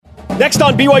Next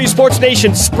on BYU Sports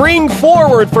Nation, spring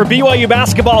forward for BYU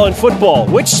basketball and football.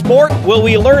 Which sport will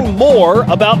we learn more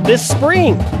about this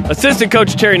spring? Assistant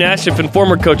coach Terry Nashif and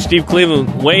former coach Steve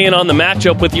Cleveland weigh in on the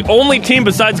matchup with the only team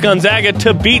besides Gonzaga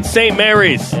to beat St.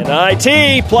 Mary's. And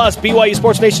IT, plus BYU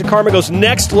Sports Nation Karma goes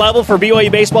next level for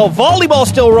BYU baseball. Volleyball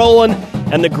still rolling.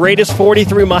 And the greatest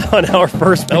 43-mile-an-hour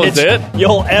first pitch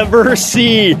you'll ever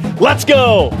see. Let's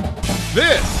go!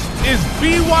 This is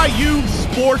BYU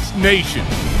Sports Nation,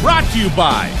 brought to you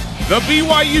by the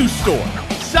BYU Store,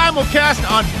 simulcast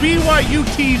on BYU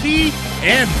TV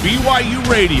and BYU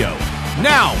Radio.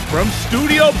 Now, from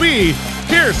Studio B,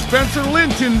 here's Spencer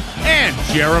Linton and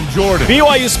Jarom Jordan.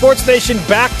 BYU Sports Nation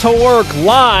back to work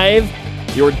live.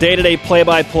 Your day-to-day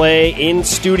play-by-play in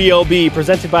Studio B,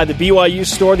 presented by the BYU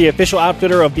Store, the official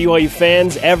outfitter of BYU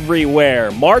fans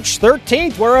everywhere. March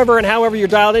 13th, wherever and however you're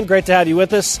dialed in, great to have you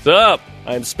with us. What's up?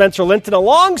 I'm Spencer Linton,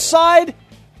 alongside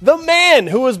the man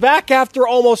who is back after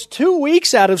almost 2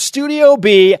 weeks out of Studio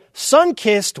B,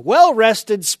 sun-kissed,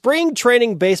 well-rested, spring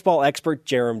training baseball expert,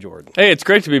 Jarom Jordan. Hey, it's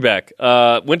great to be back.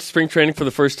 Went to spring training for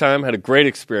the first time, had a great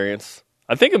experience.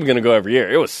 I think I'm going to go every year.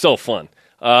 It was so fun.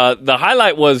 The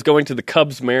highlight was going to the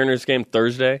Cubs-Mariners game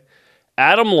Thursday.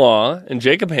 Adam Law and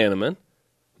Jacob Hanneman,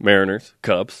 Mariners,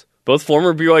 Cubs, both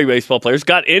former BYU baseball players,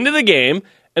 got into the game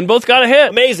and both got a hit.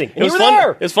 Amazing. It was fun.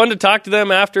 There. It was fun to talk to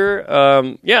them after.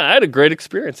 I had a great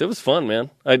experience. It was fun, man.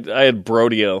 I had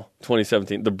Brodeo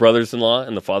 2017, the brothers-in-law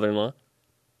and the father-in-law.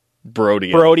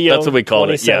 Brodeo. That's what we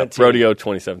called it. Yeah, Brodeo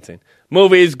 2017.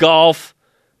 Movies, golf,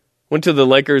 went to the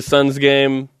Lakers-Suns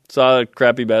game, saw a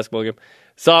crappy basketball game.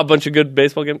 Saw a bunch of good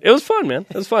baseball games. It was fun, man.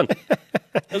 It was fun.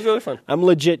 It was really fun. I'm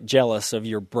legit jealous of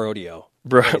your Brodeo.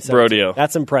 Brodeo.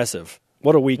 That's impressive.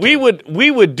 What a weekend. We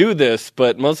would do this,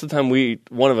 but most of the time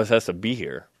one of us has to be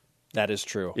here. That is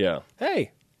true. Yeah.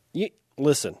 Hey,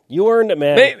 listen, you earned it,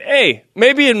 man. Hey,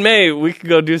 maybe in May we could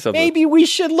go do something. Maybe we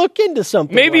should look into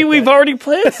something. Maybe we've already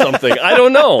planned something. I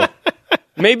don't know.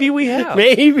 Maybe we have.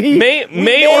 Maybe. May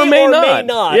or may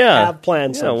not have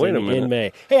planned something in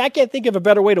May. Hey, I can't think of a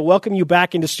better way to welcome you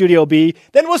back into Studio B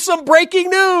than with some breaking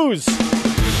news.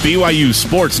 BYU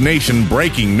Sports Nation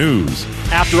breaking news.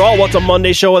 After all, what's a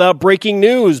Monday show without breaking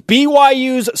news?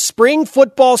 BYU's spring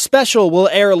football special will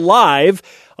air live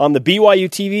on the BYU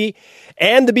TV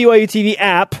and the BYU TV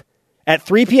app at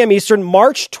 3 p.m. Eastern,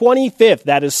 March 25th.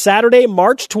 That is Saturday,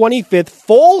 March 25th.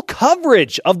 Full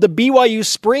coverage of the BYU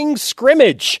spring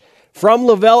scrimmage from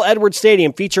Lavelle Edwards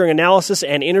Stadium, featuring analysis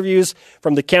and interviews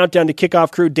from the Countdown to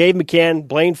Kickoff crew. Dave McCann,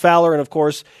 Blaine Fowler, and of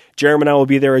course, Jarom and I will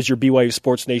be there as your BYU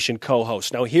Sports Nation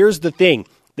co-host. Now, here's the thing.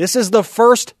 This is the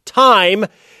first time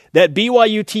that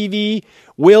BYU TV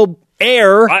will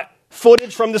air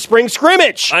footage from the spring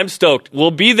scrimmage. I'm stoked.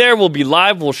 We'll be there. We'll be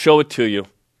live. We'll show it to you.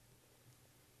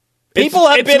 People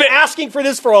have been asking for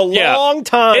this for a long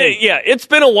time. It's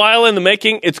been a while in the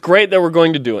making. It's great that we're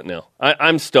going to do it now.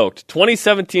 I'm stoked.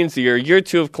 2017 is the year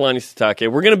 2 of Kalani Sitake.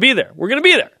 We're going to be there. We're going to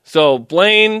be there. So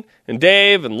Blaine and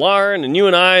Dave and Lauren and you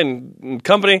and I and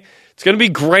company, it's going to be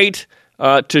great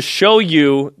to show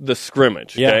you the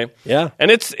scrimmage. Okay? Yeah. And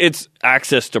it's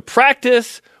access to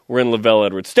practice. We're in Lavelle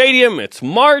Edwards Stadium. It's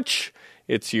March.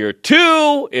 It's year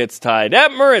 2. It's Ty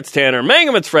Detmer. It's Tanner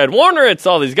Mangum. It's Fred Warner. It's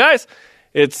all these guys.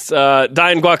 It's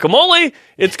Diane Guacamole.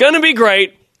 It's going to be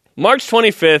great. March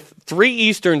 25th, 3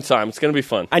 Eastern time. It's going to be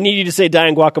fun. I need you to say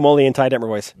Diane Guacamole in Ty Detmer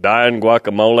voice. Diane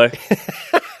Guacamole.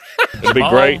 It'll be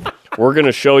great. We're going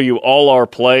to show you all our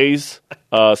plays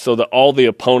so that all the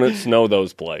opponents know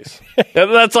those plays.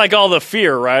 That's like all the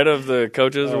fear, right, of the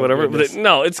coaches or whatever. But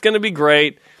no, it's going to be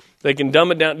great. They can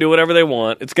dumb it down, do whatever they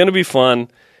want. It's going to be fun.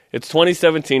 It's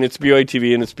 2017, it's BYU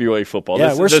TV, and it's BYU football.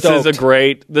 Yeah, we're stoked.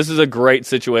 This is a great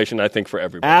situation, I think, for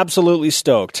everybody. Absolutely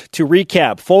stoked. To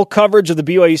recap, full coverage of the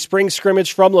BYU spring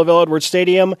scrimmage from Lavelle Edwards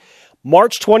Stadium,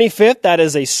 March 25th. That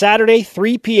is a Saturday,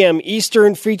 3 p.m.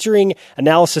 Eastern, featuring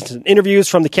analysis and interviews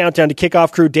from the Countdown to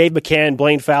Kickoff crew, Dave McCann,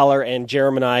 Blaine Fowler, and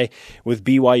Jarom and I with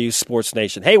BYU Sports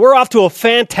Nation. Hey, we're off to a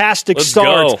fantastic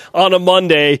start on a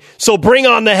Monday, so bring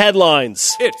on the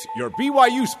headlines. It's your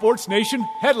BYU Sports Nation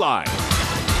headline.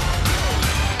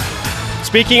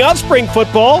 Speaking of spring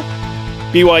football,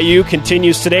 BYU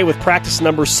continues today with practice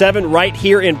number 7 right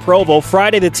here in Provo.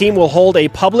 Friday, the team will hold a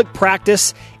public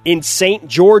practice in St.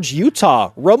 George,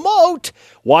 Utah. Remote.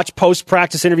 Watch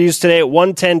post-practice interviews today at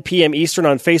 1:10 p.m. Eastern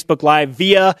on Facebook Live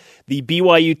via the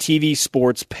BYUtv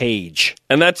Sports page.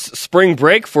 And that's spring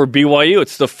break for BYU.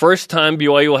 It's the first time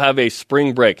BYU will have a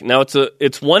spring break. Now,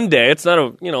 it's one day. It's not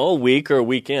a week or a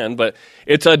weekend, but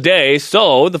it's a day,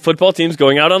 so the football team's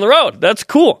going out on the road. That's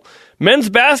cool.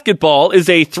 Men's basketball is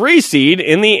a 3 seed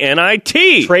in the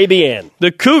NIT. Très bien.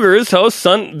 The Cougars host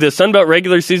the Sunbelt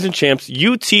regular season champs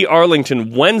UT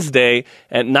Arlington Wednesday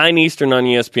at 9 Eastern on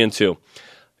ESPN2.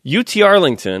 UT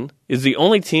Arlington is the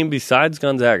only team besides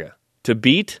Gonzaga to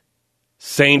beat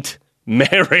St.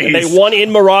 Mary's. And they won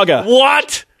in Moraga.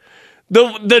 What?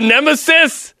 The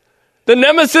nemesis? The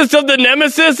nemesis of the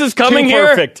nemesis is coming here?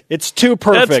 Perfect. It's too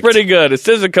perfect. That's pretty good.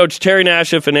 Assistant coach Terry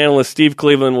Nashif and analyst Steve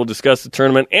Cleveland will discuss the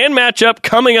tournament and matchup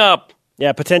coming up.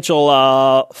 Yeah,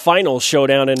 potential final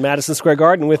showdown in Madison Square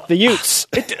Garden with the Utes.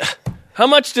 How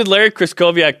much did Larry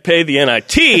Kraskowiak pay the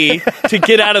NIT to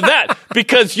get out of that?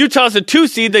 Because Utah's a 2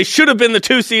 seed. They should have been the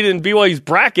 2 seed in BYU's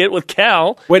bracket with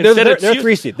Cal. Wait, they're a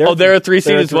 3 seed. They're a 3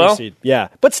 seed as well? Yeah.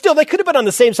 But still, they could have been on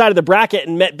the same side of the bracket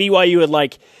and met BYU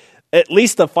at at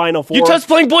least the Final Four. Utah's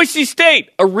playing Boise State,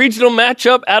 a regional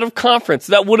matchup out of conference.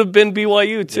 That would have been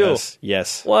BYU, too.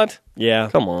 Yes. What? Yeah.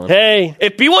 Come on. Hey.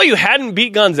 If BYU hadn't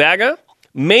beat Gonzaga,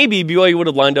 maybe BYU would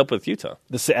have lined up with Utah.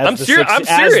 I'm serious.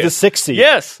 As the 6th seed.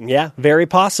 Yes. Yeah, very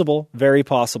possible. Very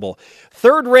possible.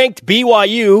 Third-ranked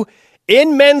BYU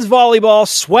in men's volleyball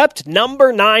swept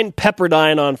number 9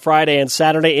 Pepperdine on Friday and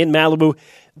Saturday in Malibu.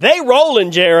 They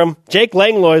rollin', Jarom. Jake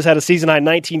Langlois had a season-high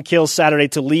 19 kills Saturday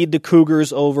to lead the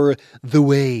Cougars over the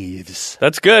Waves.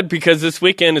 That's good because this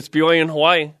weekend it's BYU and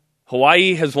Hawaii.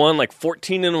 Hawaii has won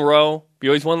 14 in a row.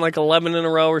 BYU's won 11 in a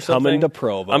row or something. Coming to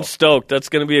Provo. I'm stoked. That's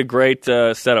going to be a great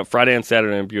setup Friday and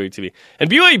Saturday on BYU TV. And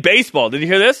BYU Baseball, did you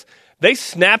hear this? They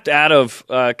snapped out of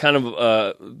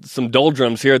some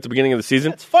doldrums here at the beginning of the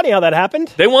season. It's funny how that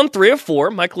happened. They won 3 of 4.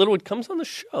 Mike Littlewood comes on the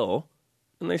show,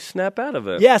 and they snap out of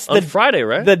it. Yes. On Friday,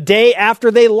 right? The day after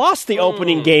they lost the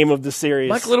opening game of the series.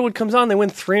 Mike Littlewood comes on. They win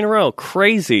 3 in a row.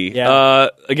 Crazy. Yeah.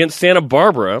 Against Santa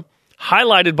Barbara,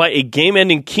 highlighted by a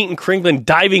game-ending Keaton Kringlin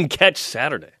diving catch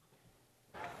Saturday.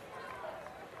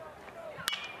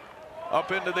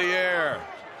 Up into the air.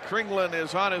 Kringlin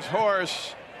is on his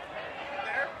horse.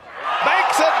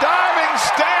 Makes a diving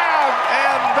stab,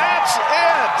 and that's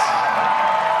it.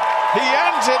 He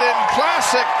ends it in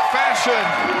classic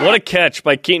fashion. What a catch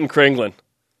by Keaton Kringlin.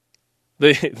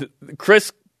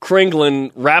 Chris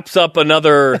Kringlin wraps up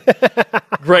another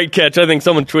great catch. I think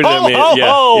someone tweeted at me.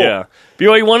 Yeah.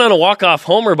 BYU won on a walk-off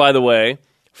homer, by the way,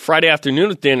 Friday afternoon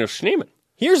with Daniel Schneemann.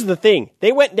 Here's the thing.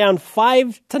 They went down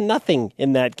 5-0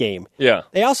 in that game. Yeah.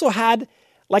 They also had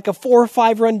a 4 or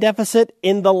 5 run deficit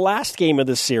in the last game of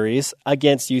the series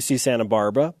against UC Santa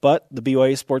Barbara, but the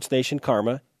BYU Sports Nation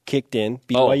karma kicked in.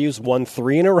 BYU's won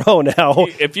 3 in a row now.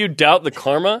 If you doubt the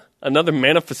karma, another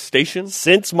manifestation.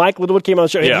 Since Mike Littlewood came on the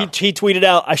show, yeah. he tweeted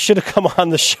out, I should have come on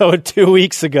the show 2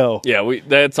 weeks ago. Yeah,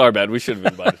 that's our bad. We should have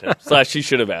invited him. He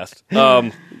should have asked.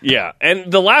 Yeah,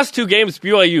 and the last 2 games,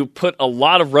 BYU put a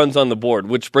lot of runs on the board,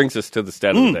 which brings us to the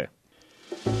stat of the day.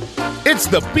 It's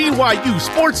the BYU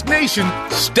Sports Nation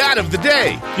stat of the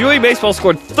day. BYU baseball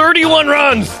scored 31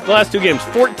 runs the last 2 games,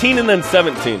 14 and then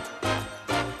 17.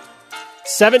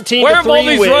 17-3 Where have all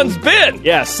these win. runs been?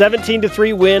 Yeah,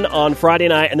 17-3 win on Friday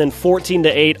night and then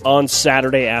 14-8 on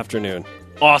Saturday afternoon.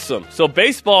 Awesome. So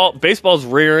baseball's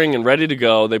rearing and ready to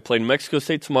go. They play Mexico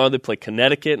State tomorrow. They play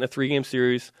Connecticut in a 3-game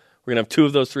series. We're going to have 2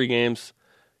 of those 3 games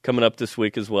coming up this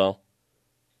week as well.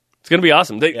 It's going to be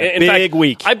awesome. In fact,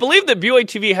 week. I believe that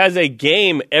BYUtv has a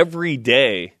game every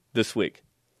day this week,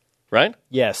 right?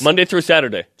 Yes. Monday through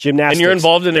Saturday. Gymnastics. And you're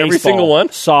involved in baseball, every single one?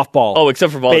 Softball. Oh,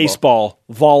 except for volleyball. Baseball,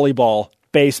 volleyball,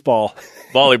 baseball.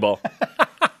 Volleyball.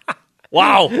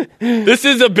 Wow. This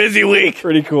is a busy week.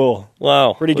 Pretty cool.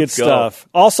 Wow. Pretty good stuff.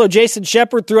 Also, Jason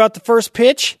Shepard threw out the first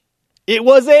pitch. It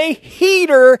was a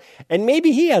heater, and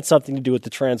maybe he had something to do with the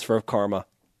transfer of karma.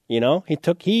 You know,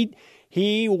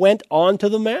 he went onto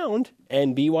the mound,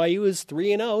 and BYU is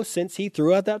 3-0 since he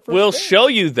threw out that first We'll pitch. show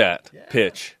you that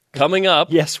pitch coming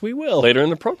up. Yes, we will. Later in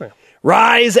the program.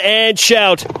 Rise and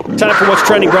shout. Time for What's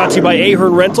Trending, brought to you by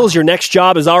Ahern Rentals. Your next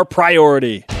job is our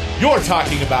priority. You're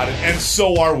talking about it, and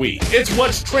so are we. It's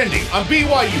What's Trending on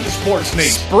BYU Sports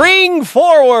Nation. Spring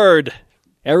forward.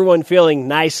 Everyone feeling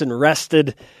nice and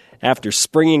rested after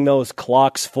springing those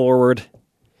clocks forward.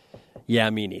 Yeah,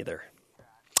 me neither.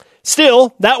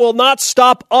 Still, that will not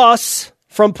stop us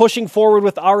from pushing forward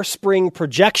with our spring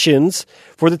projections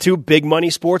for the 2 big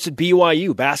money sports at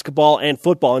BYU, basketball and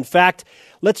football. In fact,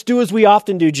 let's do as we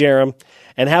often do, Jarom,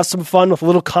 and have some fun with a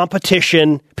little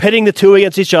competition, pitting the 2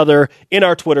 against each other in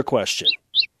our Twitter question.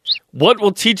 What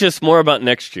will teach us more about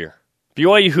next year?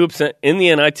 BYU hoops in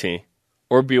the NIT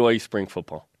or BYU spring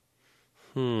football?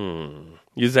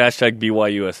 Use the hashtag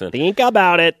BYUSN. Think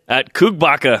about it. At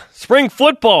Kugbaka, spring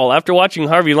football. After watching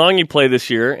Harvey Longy play this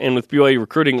year and with BYU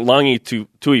recruiting Longy to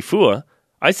Tuifua,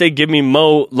 I say give me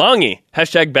Mo Longy.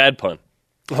 Hashtag bad pun.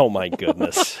 Oh, my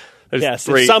goodness. Yes,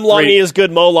 if some Longy is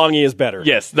good, Mo Longy is better.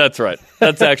 Yes, that's right.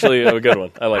 That's actually a good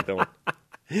one. I like that one.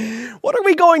 What are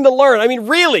we going to learn? I mean,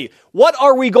 really, what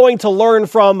are we going to learn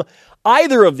from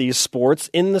either of these sports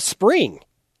in the spring?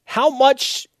 How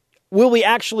much will we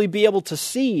actually be able to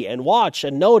see and watch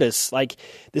and notice? Like,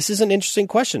 this is an interesting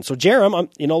question. So, Jarom,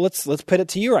 let's put it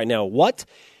to you right now.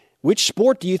 Which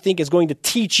sport do you think is going to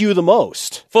teach you the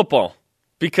most? Football,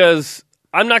 because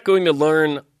I'm not going to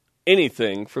learn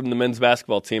anything from the men's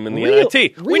basketball team in the NIT.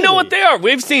 Really? We know what they are.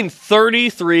 We've seen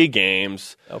 33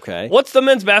 games. Okay. What's the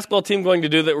men's basketball team going to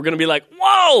do that we're going to be like,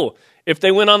 whoa? If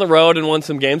they went on the road and won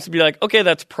some games, to be like, okay,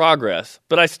 that's progress.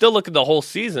 But I still look at the whole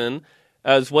season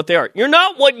as what they are. You're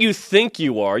not what you think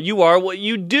you are. You are what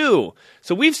you do.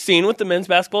 So we've seen what the men's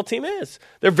basketball team is.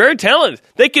 They're very talented.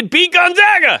 They could beat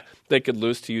Gonzaga. They could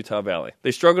lose to Utah Valley.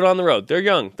 They struggled on the road. They're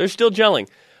young. They're still gelling.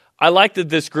 I like that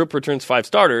this group returns 5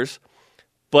 starters,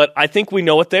 but I think we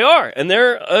know what they are. And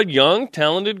they're a young,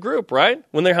 talented group, right?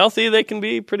 When they're healthy, they can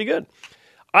be pretty good.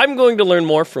 I'm going to learn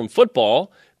more from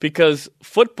football because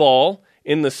football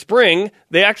in the spring,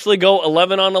 they actually go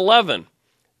 11 on 11.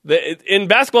 In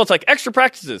basketball, it's like extra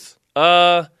practices.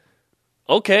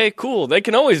 Okay, cool. They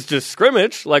can always just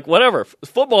scrimmage, like whatever.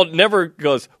 Football never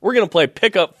goes, we're going to play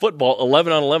pickup football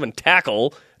 11 on 11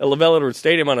 tackle at LaVell Edwards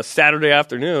Stadium on a Saturday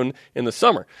afternoon in the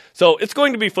summer. So it's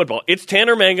going to be football. It's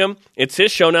Tanner Mangum. It's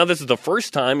his show now. This is the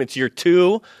first time. It's year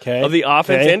 2 of the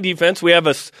offense and defense. We have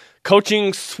a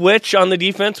coaching switch on the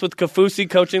defense with Kafusi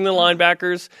coaching the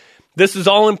linebackers. This is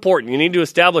all important. You need to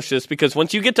establish this because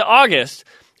once you get to August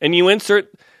and you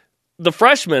insert the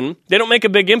freshmen, they don't make a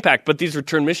big impact, but these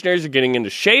return missionaries are getting into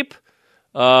shape.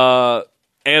 And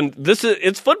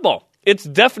it's football. It's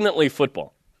definitely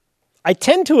football. I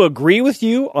tend to agree with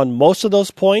you on most of those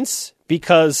points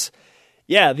because,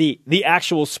 the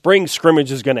actual spring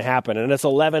scrimmage is going to happen, and it's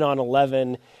 11 on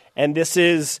 11. And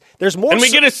there's more. And we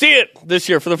get to see it this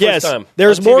year for the first time.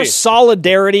 There's more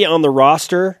solidarity on the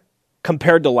roster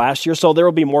compared to last year. So there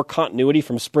will be more continuity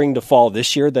from spring to fall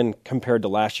this year than compared to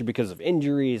last year because of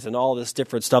injuries and all this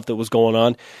different stuff that was going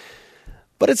on.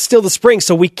 But it's still the spring,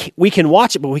 so we can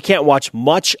watch it, but we can't watch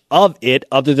much of it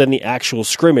other than the actual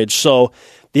scrimmage. So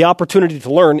the opportunity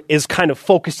to learn is kind of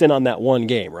focused in on that one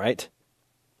game, right?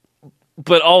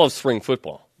 But all of spring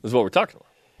football is what we're talking about.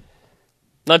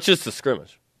 Not just the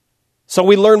scrimmage. So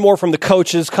we learn more from the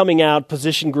coaches coming out,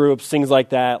 position groups, things like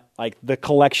that. Like the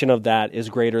collection of that is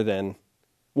greater than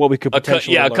what we could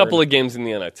potentially learn. A couple of games in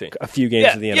the NIT. A few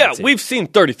games in the NIT. Yeah, we've seen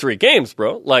 33 games,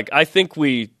 bro. Like, I think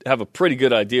we have a pretty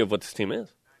good idea of what this team is.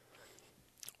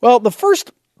 Well, the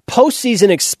first postseason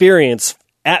experience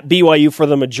at BYU for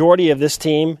the majority of this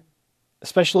team,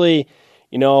 especially,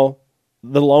 the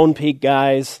Lone Peak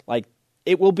guys, like,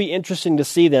 it will be interesting to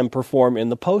see them perform in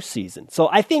the postseason. So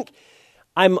I think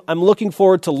I'm looking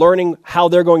forward to learning how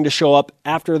they're going to show up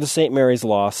after the St. Mary's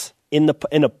loss in a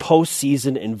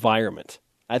postseason environment.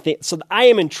 I think so. I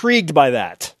am intrigued by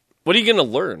that. What are you going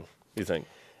to learn, you think,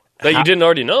 that you didn't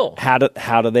already know? How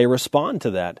do they respond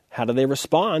to that? How do they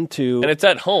respond to? And it's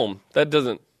at home. That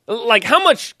doesn't how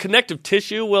much connective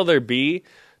tissue will there be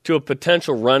to a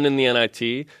potential run in the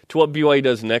NIT to what BYU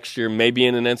does next year, maybe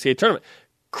in an NCAA tournament?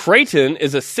 Creighton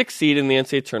is a 6th seed in the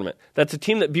NCAA tournament. That's a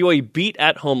team that BYU beat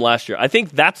at home last year. I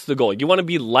think that's the goal. You want to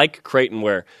be like Creighton,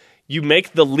 where you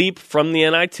make the leap from the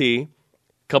NIT, a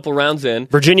couple rounds in.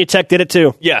 Virginia Tech did it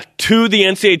too. Yeah, to the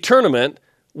NCAA tournament,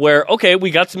 where, okay,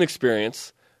 we got some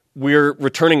experience. We're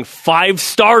returning 5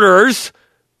 starters,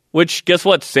 which, guess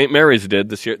what? St. Mary's did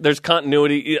this year. There's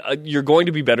continuity. You're going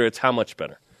to be better. It's how much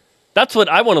better. That's what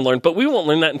I want to learn, but we won't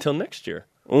learn that until next year.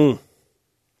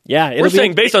 Yeah, we're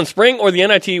saying based on spring or the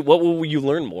NIT, what will you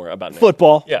learn more about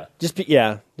football? Yeah, just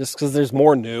because there's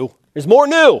more new. There's more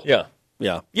new.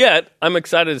 Yeah. Yet I'm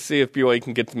excited to see if BYU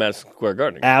can get to Madison Square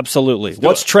Garden. Absolutely.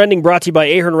 What's trending? Brought to you by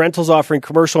Ahern Rentals, offering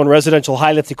commercial and residential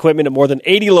high-lift equipment at more than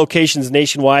 80 locations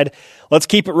nationwide. Let's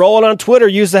keep it rolling on Twitter.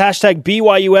 Use the hashtag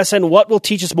BYUSN. What will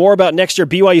teach us more about next year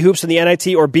BYU hoops in the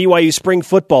NIT or BYU spring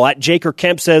football? At Jaker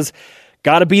Kemp says,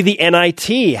 got to be the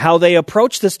NIT. How they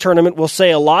approach this tournament will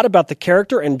say a lot about the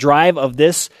character and drive of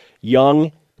this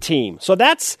young team. So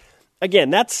that's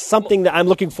something that I'm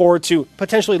looking forward to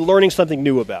potentially learning something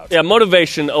new about. Yeah,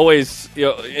 motivation always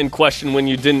in question when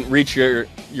you didn't reach your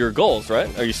goals, right?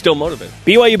 Are you still motivated?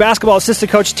 BYU basketball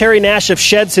assistant coach Terry Nashif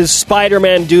sheds his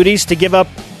Spider-Man duties to give up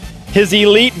his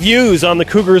elite views on the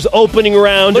Cougars' opening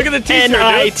round Look at the t-shirt,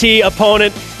 NIT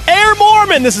opponent, Air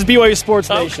Mormon. This is BYU Sports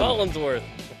Nation. Collinsworth.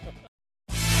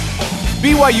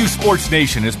 BYU Sports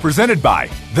Nation is presented by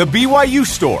the BYU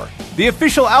Store, the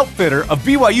official outfitter of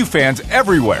BYU fans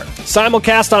everywhere.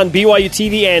 Simulcast on BYU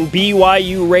TV and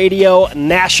BYU Radio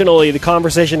nationally. The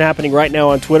conversation happening right now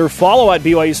on Twitter. Follow at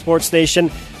BYU Sports Nation,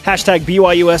 hashtag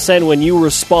BYUSN when you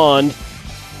respond.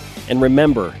 And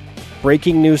remember,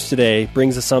 breaking news today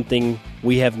brings us something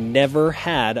we have never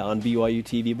had on BYU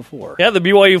TV before. Yeah, the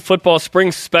BYU Football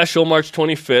Spring Special, March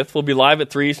 25th, will be live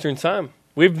at 3 Eastern Time.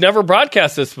 We've never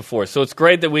broadcast this before, so it's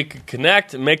great that we could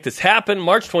connect and make this happen.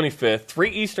 March 25th, 3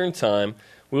 Eastern Time.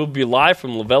 We will be live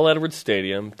from Lavelle Edwards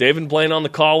Stadium. Dave and Blaine on the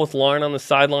call with Lauren on the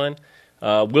sideline.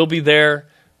 We'll be there.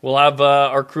 We'll have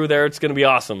our crew there. It's going to be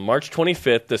awesome. March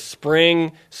 25th, the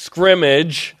spring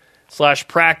scrimmage /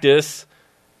 practice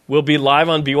will be live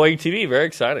on BYU TV. Very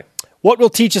exciting. What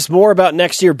will teach us more about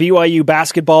next year BYU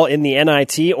basketball in the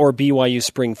NIT or BYU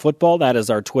spring football? That is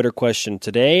our Twitter question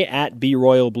today. At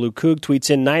BRoyalBlueCoug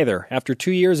tweets in neither. After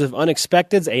 2 years of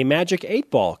unexpecteds, a magic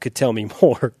 8-ball could tell me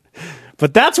more.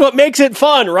 But that's what makes it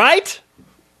fun, right?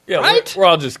 Yeah, right? We're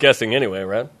all just guessing anyway,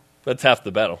 right? That's half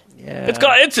the battle. Yeah.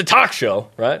 It's a talk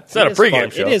show, right? It's not a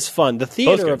pregame show. It is fun. The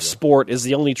theater of sport is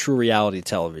the only true reality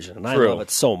television, and I love it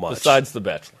so much. Besides The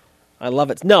Bachelor. I love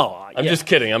it. No. I'm just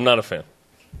kidding. I'm not a fan.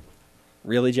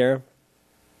 Really, Jarom?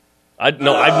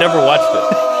 No, I've never watched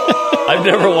it. I've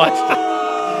never watched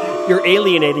it. You're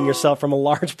alienating yourself from a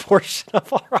large portion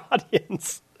of our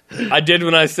audience. I did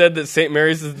when I said that St.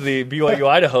 Mary's is the BYU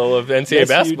Idaho of NCAA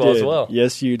basketball as well.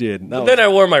 Yes, you did. But then I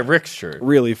wore my Rick's shirt.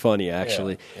 Really funny,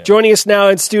 actually. Yeah. Joining us now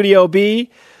in Studio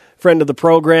B, friend of the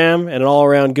program and an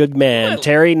all-around good man,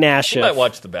 Terry Nashif. You might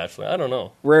watch The Bachelor. I don't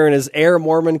know. Wearing his Air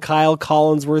Mormon Kyle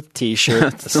Collinsworth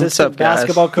T-shirt. Assistant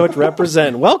basketball coach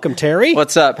represent. Welcome, Terry.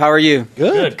 What's up? How are you?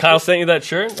 Good. Kyle sent you that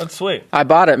shirt? That's sweet. I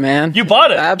bought it, man. You bought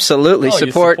it? Absolutely.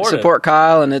 Support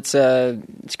Kyle, and it's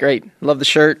great. Love the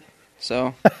shirt.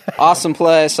 So, awesome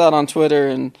play. I saw it on Twitter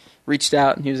and reached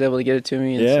out, and he was able to get it to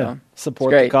me. And so,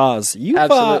 support the cause.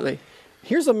 Absolutely.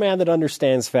 Here's a man that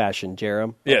understands fashion,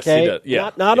 Jarom. Yes, okay? he does.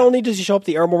 Yeah. Not only does he show up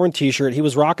the Air Mormon T-shirt, he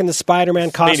was rocking the Spider-Man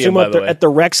costume at the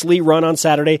Rex Lee run on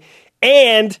Saturday.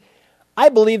 And I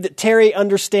believe that Terry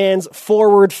understands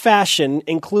forward fashion,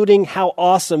 including how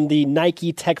awesome the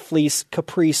Nike Tech Fleece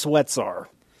Capri sweats are.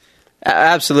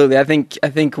 Absolutely. I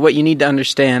think what you need to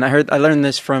understand, I learned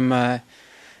this from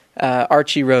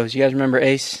Archie Rose. You guys remember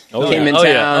Ace? Came in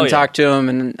town, talked to him,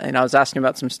 and I was asking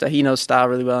about some stuff. He knows style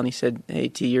really well, and he said, "Hey,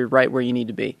 T, you're right where you need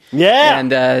to be." Yeah.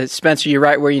 And Spencer, you're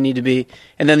right where you need to be.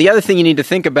 And then the other thing you need to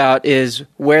think about is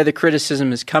where the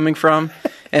criticism is coming from.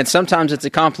 And sometimes it's a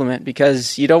compliment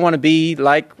because you don't want to be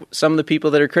like some of the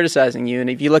people that are criticizing you. And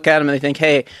if you look at them and they think,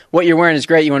 "Hey, what you're wearing is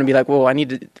great," you want to be like, "Whoa, I need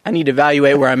to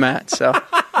evaluate where I'm at." So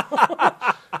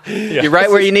you're right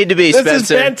where you need to be, Spencer.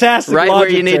 This is fantastic. Right logic,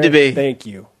 where you need to be.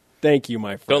 Thank you,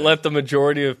 my friend. Don't let the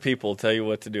majority of people tell you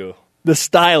what to do. The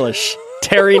stylish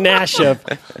Terry Nashif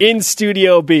in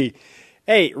Studio B.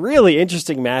 Hey, really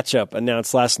interesting matchup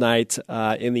announced last night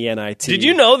in the NIT. Did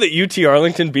you know that UT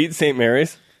Arlington beat St.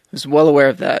 Mary's? I was well aware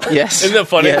of that, yes. Isn't that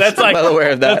funny? Yes, that's like, well aware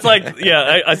of that. That's like,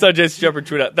 yeah, I saw Jason Shepard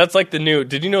tweet out. That's like the new,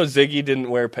 did you know Ziggy didn't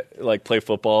play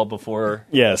football before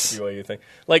the BYU thing?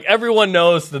 Like, everyone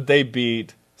knows that they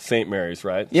beat St. Mary's,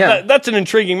 right? Yeah. So that's an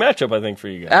intriguing matchup, I think, for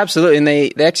you guys. Absolutely, and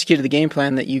they executed the game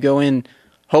plan that you go in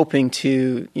hoping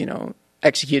to,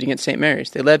 execute against St.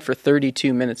 Mary's. They led for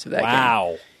 32 minutes of that game.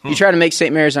 Wow. You try to make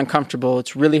St. Mary's uncomfortable.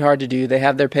 It's really hard to do. They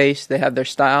have their pace. They have their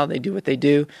style. They do what they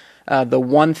do. The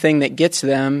one thing that gets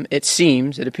them,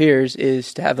 it appears,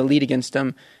 is to have the lead against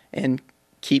them and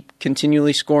keep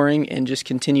continually scoring and just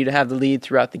continue to have the lead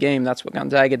throughout the game. That's what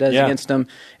Gonzaga does against them,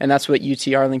 and that's what UT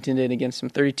Arlington did against them,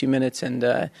 32 minutes,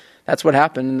 and that's what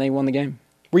happened, and they won the game.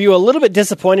 Were you a little bit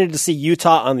disappointed to see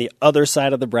Utah on the other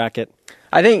side of the bracket?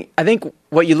 I think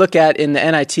what you look at in the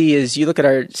NIT is you look at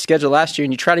our schedule last year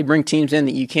and you try to bring teams in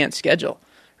that you can't schedule,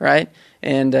 right?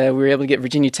 And we were able to get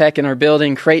Virginia Tech in our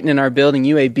building, Creighton in our building,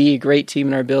 UAB, a great team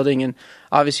in our building, and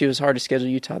obviously it was hard to schedule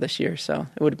Utah this year, so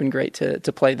it would have been great to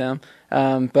play them.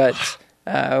 But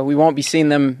we won't be seeing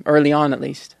them early on at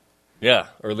least. Yeah,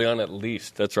 early on at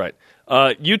least. That's right.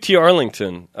 UT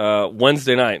Arlington,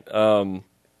 Wednesday night.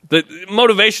 The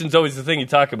motivation's always the thing you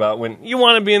talk about when you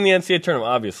want to be in the NCAA tournament,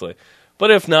 obviously. But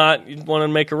if not, you want to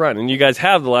make a run. And you guys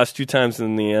have the last two times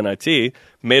in the NIT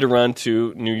made a run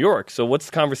to New York. So what's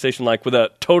the conversation like with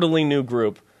a totally new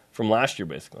group from last year,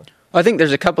 basically? I think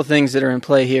there's a couple things that are in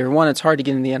play here. One, it's hard to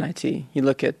get in the NIT. You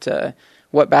look at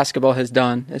what basketball has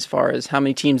done as far as how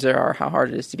many teams there are, how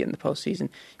hard it is to get in the postseason.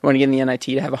 You want to get in the NIT,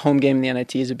 to have a home game in the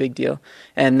NIT is a big deal.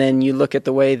 And then you look at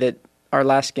the way that our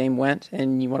last game went,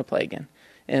 and you want to play again.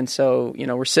 And so,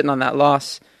 we're sitting on that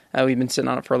loss. We've been sitting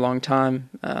on it for a long time.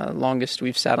 Longest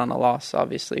we've sat on a loss,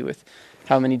 obviously, with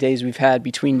how many days we've had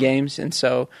between games. And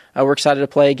so we're excited to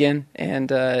play again.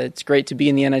 And it's great to be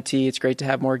in the NIT. It's great to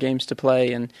have more games to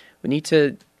play. And we need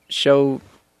to show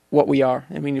what we are,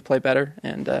 and we need to play better.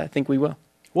 And I think we will.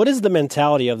 What is the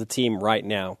mentality of the team right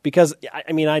now? Because,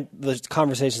 the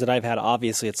conversations that I've had,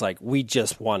 obviously, it's like we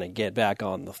just want to get back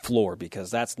on the floor because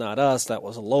that's not us. That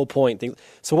was a low point.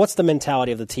 So what's the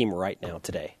mentality of the team right now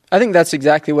today? I think that's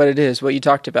exactly what it is, what you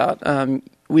talked about.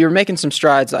 We were making some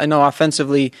strides. I know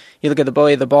offensively, you look at the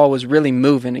way the ball was really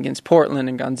moving against Portland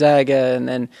and Gonzaga, and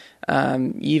then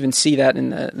you even see that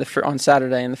in on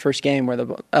Saturday in the first game where the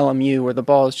LMU, where the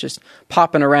ball is just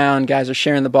popping around, guys are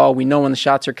sharing the ball, we know when the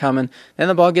shots are coming, then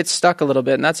the ball gets stuck a little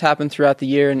bit, and that's happened throughout the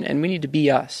year, and we need to be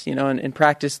us. In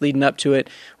practice leading up to it,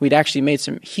 we'd actually made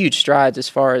some huge strides as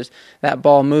far as that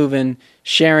ball moving,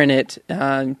 sharing it.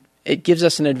 It gives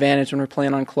us an advantage when we're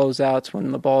playing on closeouts,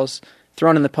 when the ball's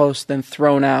thrown in the post, then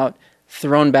thrown out,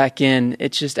 thrown back in.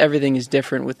 It's just everything is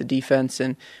different with the defense.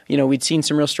 And, we'd seen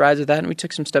some real strides with that, and we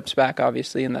took some steps back,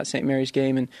 obviously, in that St. Mary's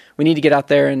game. And we need to get out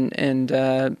there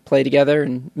and play together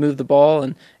and move the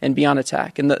ball and be on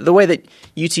attack. And the way that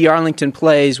UT Arlington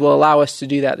plays will allow us to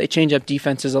do that. They change up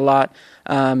defenses a lot,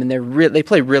 and they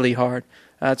play really hard.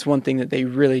 That's one thing that they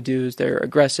really do is they're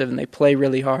aggressive and they play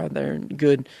really hard. They're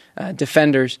good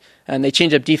defenders, and they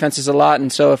change up defenses a lot.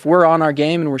 And so if we're on our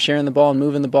game and we're sharing the ball and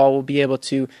moving the ball, we'll be able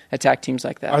to attack teams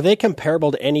like that. Are they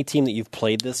comparable to any team that you've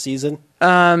played this season?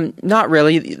 Not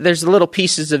really. There's little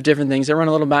pieces of different things. They run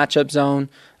a little matchup zone.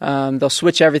 They'll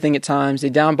switch everything at times.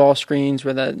 They down ball screens,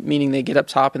 meaning they get up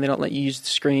top and they don't let you use the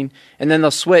screen. And then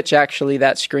they'll switch actually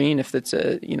that screen if it's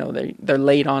they're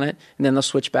late on it, and then they'll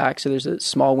switch back. So there's a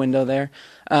small window there.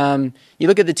 You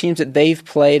look at the teams that they've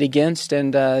played against,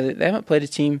 and they haven't played a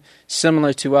team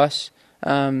similar to us,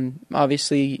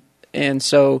 obviously. And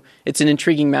so it's an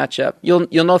intriguing matchup. You'll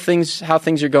know how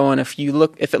things are going. If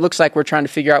it looks like we're trying to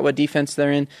figure out what defense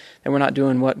they're in, then we're not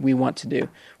doing what we want to do.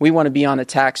 We want to be on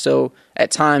attack. So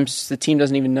at times the team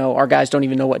doesn't even know, our guys don't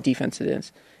even know what defense it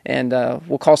is. And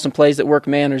we'll call some plays that work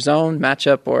man or zone,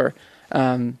 matchup, or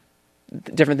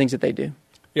different things that they do.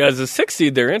 Yeah, as a 6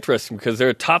 seed, they're interesting because they're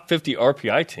a top 50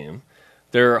 RPI team.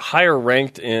 They're higher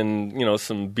ranked in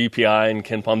some BPI and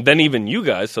KenPom than even you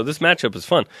guys. So this matchup is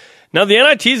fun. Now, the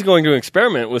NIT is going to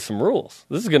experiment with some rules.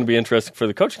 This is going to be interesting for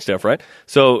the coaching staff, right?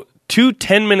 So 2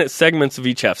 10-minute segments of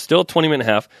each half, still a 20-minute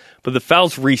half, but the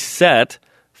fouls reset.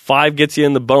 5 gets you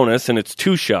in the bonus, and it's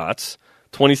 2 shots.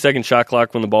 20-second shot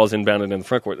clock when the ball is inbounded in the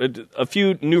front court. A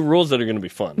few new rules that are going to be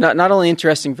fun. Not only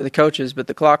interesting for the coaches, but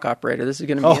the clock operator. This is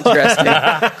going to be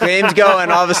interesting. Game's going,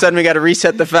 all of a sudden we got to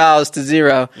reset the fouls to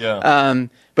 0. Yeah.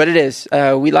 But it is.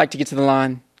 We like to get to the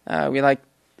line. We like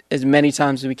as many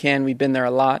times as we can. We've been there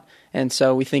a lot, and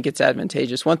so we think it's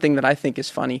advantageous. One thing that I think is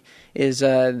funny is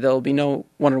there'll be no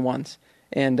one-on-ones.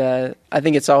 And I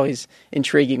think it's always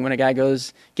intriguing when a guy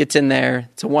gets in there,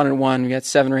 it's a 1-on-1, we got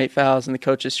 7 or 8 fouls, and the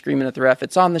coach is screaming at the ref,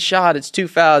 it's on the shot, it's 2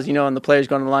 fouls, and the player's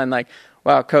going to the line like,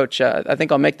 wow, coach, I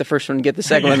think I'll make the first one and get the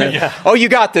second one. Yeah. Oh, you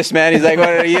got this, man. He's like,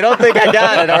 well, you don't think I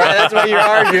got it, all right? That's why you're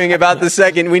arguing about the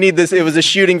second. We need this. It was a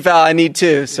shooting foul. I need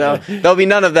 2. So there'll be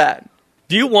none of that.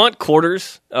 Do you want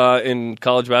quarters in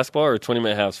college basketball, or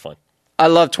 20-minute halves fun? I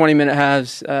love 20-minute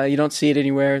halves. You don't see it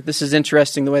anywhere. This is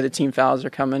interesting, the way the team fouls are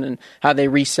coming and how they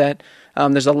reset.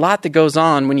 There's a lot that goes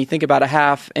on when you think about a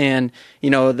half, and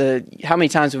how many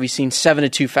times have we seen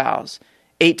 7-2 fouls,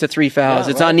 8-3 fouls?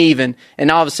 Yeah, it's right. Uneven, and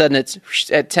all of a sudden it's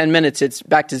at 10 minutes it's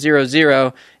back to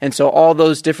 0-0, and so all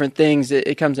those different things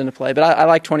it comes into play. But I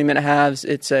like 20-minute halves.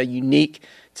 It's unique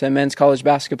to men's college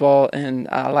basketball, and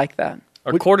I like that.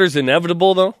 Are quarters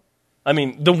inevitable though? I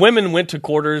mean, the women went to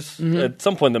quarters at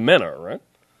some point. The men are, right?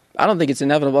 I don't think it's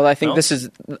inevitable. I think this is,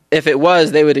 if it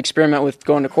was, they would experiment with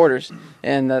going to quarters,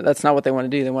 and that's not what they want to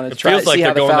do. They want to try to see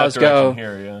how the fouls go.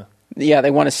 Here, yeah,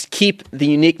 they want to keep the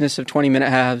uniqueness of 20-minute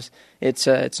halves.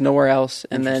 It's nowhere else,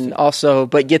 and then also,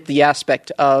 but get the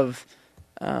aspect of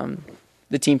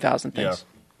the team fouls and things. Yeah.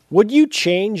 Would you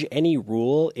change any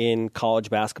rule in college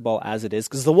basketball as it is?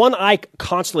 Because the one I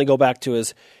constantly go back to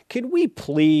is, could we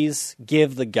please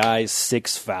give the guys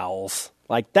 6 fouls?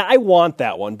 Like that, I want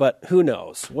that one, but who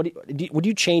knows? Would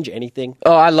you change anything?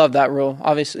 Oh, I love that rule,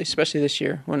 obviously, especially this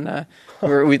year when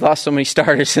we lost so many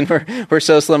starters and we're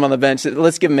so slim on the bench.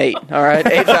 Let's give them 8, all right?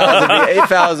 8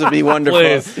 fouls would be wonderful.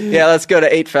 Please. Yeah, let's go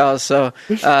to 8 fouls. So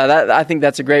I think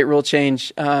that's a great rule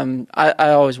change. I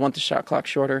always want the shot clock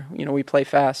shorter. We play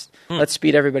fast. Let's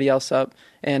speed everybody else up.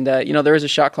 And, there is a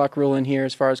shot clock rule in here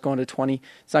as far as going to 20.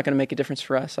 It's not going to make a difference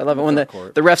for us. I love it when the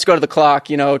refs go to the clock,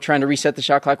 trying to reset the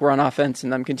shot clock. We're on offense,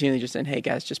 and I'm continually just saying, hey,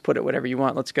 guys, just put it whatever you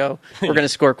want. Let's go. We're going to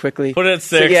score quickly. Put it at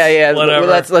 6, whatever.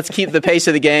 Let's keep the pace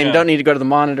of the game. Don't need to go to the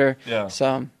monitor. Yeah.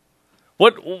 So,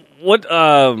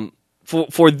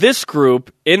 for this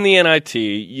group in the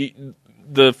NIT,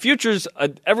 the future's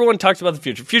everyone talks about the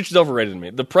future. Future's overrated to me.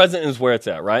 The present is where it's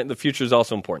at, right? The future is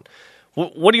also important.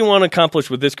 What do you want to accomplish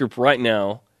with this group right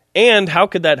now, and how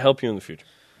could that help you in the future?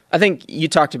 I think you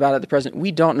talked about at the present.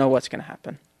 We don't know what's going to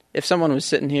happen. If someone was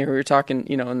sitting here, we were talking,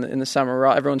 in the summer,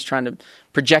 everyone's trying to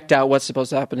project out what's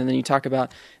supposed to happen, and then you talk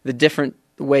about the different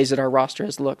ways that our roster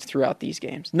has looked throughout these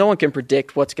games. No one can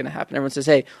predict what's going to happen. Everyone says,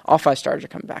 hey, all 5 starters are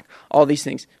coming back. All these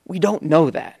things. We don't know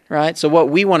that, right? So what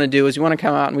we want to do is we want to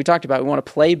come out, and we talked about we want to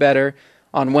play better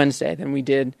on Wednesday than we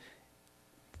did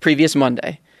previous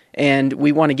Monday. And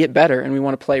we want to get better, and we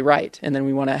want to play right. And then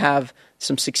we want to have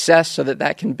some success so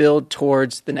that can build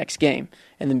towards the next game,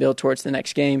 and then build towards the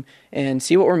next game and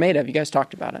see what we're made of. You guys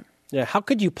talked about it. Yeah, how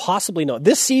could you possibly know?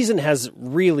 This season has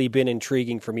really been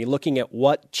intriguing for me, looking at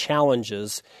what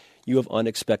challenges you have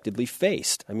unexpectedly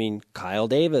faced. I mean, Kyle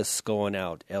Davis going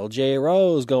out, LJ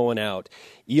Rose going out,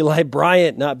 Eli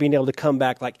Bryant not being able to come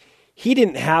back. He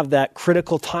didn't have that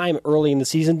critical time early in the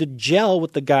season to gel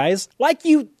with the guys.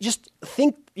 You just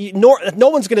think, no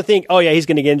one's going to think, oh yeah, he's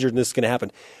going to get injured and this is going to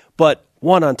happen. But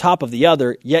one on top of the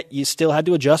other, yet you still had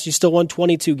to adjust. You still won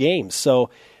 22 games. So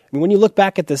when you look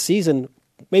back at this season,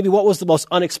 maybe what was the most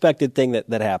unexpected thing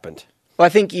that happened? Well, I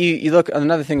think you look at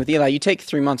another thing with Eli. You take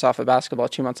 3 months off of basketball,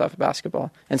 2 months off of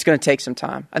basketball, and it's going to take some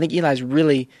time. I think he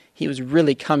was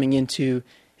really coming into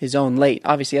his own late.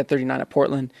 Obviously, at 39 at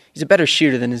Portland, he's a better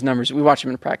shooter than his numbers. We watch him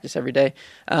in practice every day.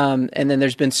 And then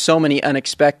there's been so many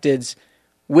unexpecteds,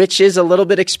 which is a little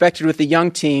bit expected with the young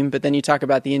team, but then you talk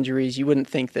about the injuries. You wouldn't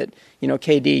think that,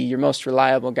 KD, your most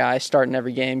reliable guy, starting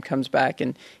every game, comes back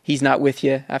and he's not with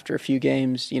you after a few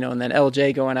games, and then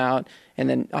LJ going out, and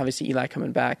then obviously Eli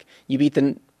coming back. You beat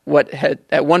what had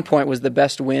at one point was the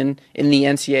best win in the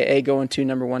NCAA, going to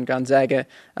number 1 Gonzaga.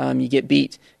 You get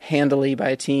beat handily by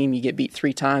a team. You get beat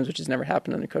 3 times, which has never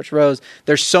happened under Coach Rose.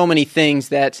 There's so many things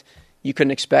that you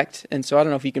couldn't expect, and so I don't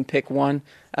know if you can pick one,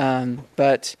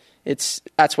 but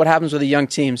that's what happens with a young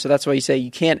team. So that's why you say you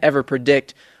can't ever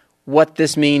predict what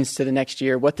this means to the next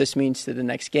year, what this means to the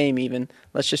next game even.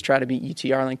 Let's just try to beat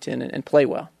UT Arlington and play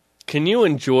well. Can you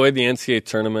enjoy the NCAA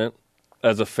tournament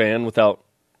as a fan without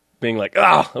being like,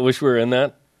 I wish we were in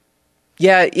that?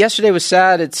 Yeah, yesterday was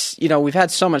sad. It's, we've had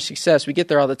so much success. We get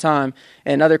there all the time.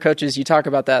 And other coaches, you talk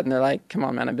about that, and they're like, come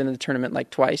on, man, I've been to the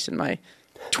tournament twice in my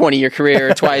 20-year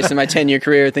career, or twice in my 10-year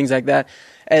career, things like that.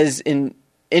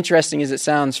 Interesting as it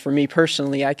sounds for me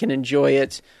personally, I can enjoy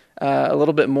it a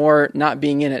little bit more not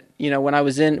being in it.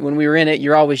 When we were in it,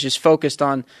 you're always just focused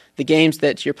on the games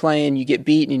that you're playing. You get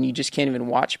beaten and you just can't even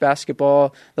watch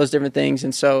basketball, those different things.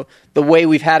 And so the way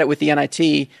we've had it with the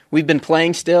NIT, we've been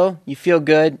playing still. You feel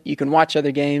good. You can watch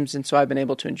other games. And so I've been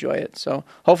able to enjoy it. So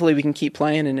hopefully we can keep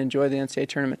playing and enjoy the NCAA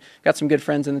tournament. Got some good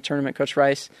friends in the tournament. Coach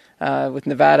Rice with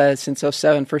Nevada since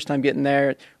 2007, first time getting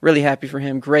there. Really happy for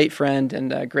him. Great friend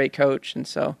and great coach. And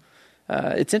so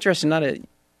it's interesting,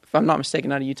 if I'm not mistaken,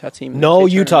 not a Utah team. No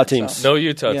Utah teams. So, no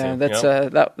Utah team. Yeah, that's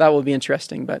that will be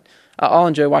interesting. But I'll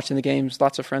enjoy watching the games.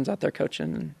 Lots of friends out there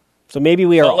coaching. So maybe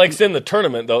we are. Salt Lake's in the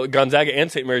tournament though. Gonzaga and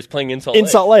St. Mary's playing in Salt Lake. In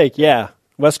Salt Lake, yeah.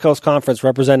 West Coast Conference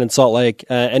representing Salt Lake,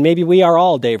 and maybe we are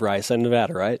all Dave Rice in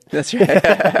Nevada, right? That's right.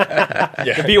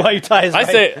 The BYU tie is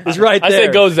right there. I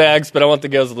say go Zags, but I want the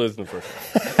Gales to lose in the first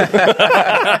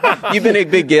round. You've been a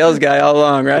big Gales guy all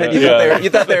along, right?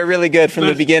 You thought they were really good from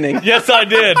the beginning. Yes, I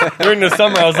did. During the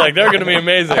summer, I was like, they're going to be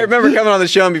amazing. I remember coming on the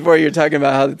show before you were talking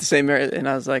about how the St. Mary, and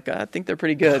I was like, I think they're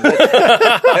pretty good. But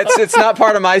it's not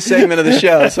part of my segment of the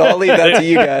show, so I'll leave that to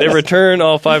you guys. They return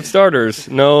all 5 starters.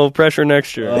 No pressure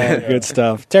next year. Oh, good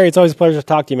stuff. Terry, it's always a pleasure to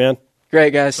talk to you, man.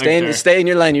 Great, guys. Stay in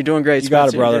your lane. You're doing great. You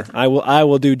got it, brother. I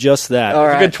will do just that. All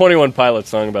right. It's a good 21 Pilots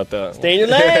song about that. Stay in your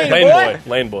lane,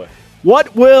 Lane boy.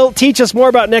 What will teach us more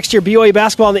about next year BYU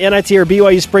basketball in the NIT or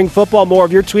BYU spring football? More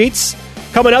of your tweets.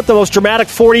 Coming up, the most dramatic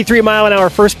 43-mile-an-hour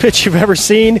first pitch you've ever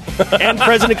seen. And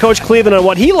President Coach Cleveland on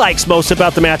what he likes most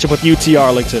about the matchup with UT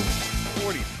Arlington.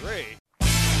 43.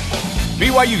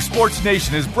 BYU Sports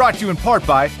Nation is brought to you in part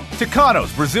by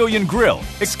Tucano's Brazilian Grill.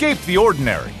 Escape the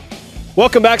ordinary.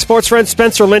 Welcome back, sports friends.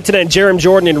 Spencer Linton and Jarom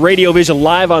Jordan in Radio Vision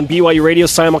live on BYU Radio,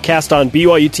 simulcast on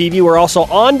BYU TV. We're also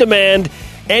on demand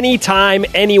anytime,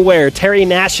 anywhere. Terry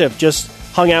Nashif just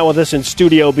hung out with us in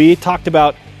Studio B, talked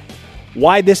about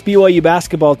why this BYU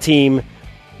basketball team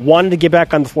wanted to get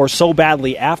back on the floor so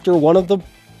badly after one of the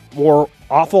more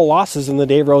awful losses in the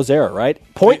Dave Rose era, right?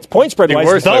 Point spread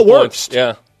wise, the worst.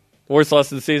 Yeah. Worst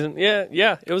loss of the season?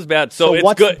 Yeah, it was bad. So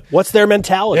it's good. What's their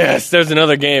mentality? Yes, there's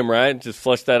another game, right? Just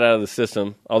flush that out of the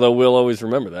system, although we'll always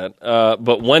remember that.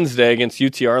 But Wednesday against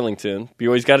UT Arlington,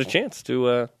 BYU's got a chance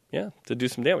to do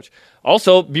some damage.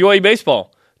 Also, BYU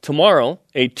Baseball. Tomorrow,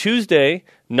 a Tuesday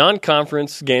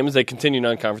non-conference game as they continue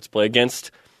non-conference play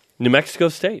against New Mexico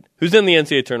State, who's in the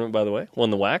NCAA tournament, by the way, won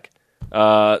the WAC.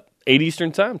 8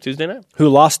 Eastern time, Tuesday night. Who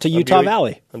lost to Utah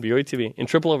Valley. On BYU TV in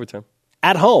triple overtime.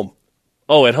 At home.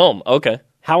 Oh, at home. Okay.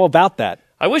 How about that?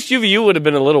 I wish UVU would have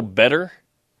been a little better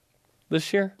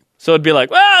this year. So it'd be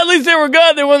like, well, at least they were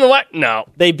good. They won the WAC. No.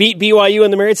 They beat BYU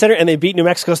in the Marriott Center, and they beat New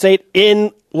Mexico State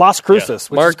in Las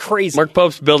Cruces, which is crazy. Mark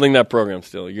Pope's building that program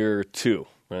still. Year 2,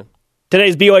 right?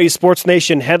 Today's BYU Sports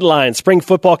Nation headline. Spring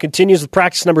football continues with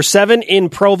practice number 7 in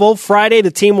Provo. Friday,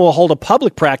 the team will hold a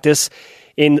public practice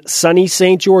in sunny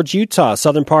St. George, Utah,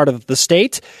 southern part of the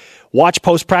state. Watch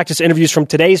post-practice interviews from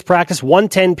today's practice,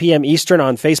 1:10 p.m. Eastern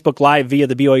on Facebook Live via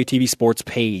the BYUtv Sports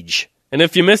page. And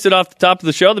if you missed it off the top of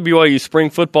the show, the BYU Spring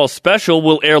Football Special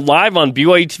will air live on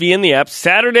BYU TV in the app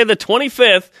Saturday the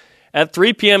 25th at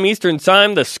 3 p.m. Eastern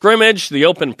Time. The scrimmage, the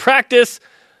open practice,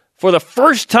 for the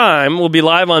first time will be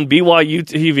live on BYU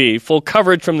TV. Full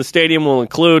coverage from the stadium will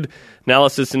include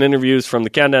analysis and interviews from the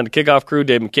Countdown to Kickoff crew,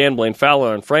 Dave McCann, Blaine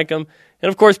Fowler, and Frankham. And,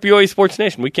 of course, BYU Sports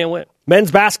Nation. We can't wait. Men's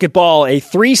basketball, a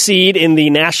 3 seed in the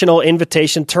National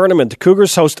Invitation Tournament. The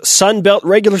Cougars host Sun Belt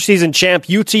regular season champ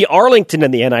UT Arlington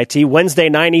in the NIT, Wednesday,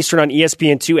 9 Eastern on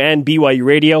ESPN2 and BYU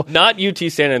Radio. Not UT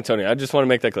San Antonio. I just want to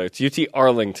make that clear. It's UT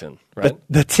Arlington, right?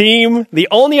 The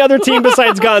only other team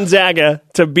besides Gonzaga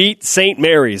to beat St.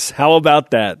 Mary's. How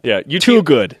about that? Yeah. Too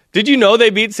good. Did you know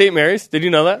they beat St. Mary's? Did you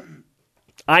know that?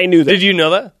 I knew that. Did you know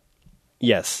that?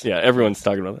 Yes. Yeah, everyone's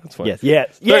talking about that. That's fine.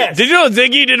 Yes. Did you know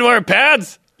Ziggy didn't wear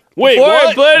pads? Wait, Before what?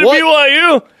 I played at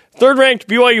BYU. Third-ranked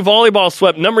BYU volleyball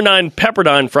swept number 9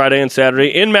 Pepperdine Friday and Saturday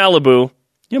in Malibu.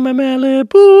 You're my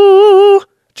Malibu.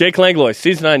 Jake Langlois,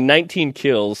 season 9, 19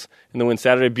 kills in the win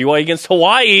Saturday. BYU against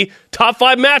Hawaii. Top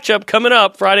 5 matchup coming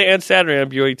up Friday and Saturday on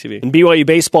BYU TV. And BYU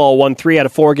baseball won 3 out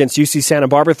of 4 against UC Santa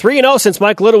Barbara. 3-0 since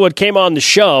Mike Littlewood came on the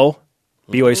show.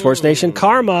 BYU Sports Nation,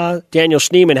 karma. Daniel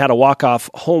Schneemann had a walk-off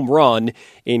home run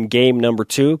in game number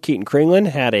 2. Keaton Kringlen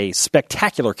had a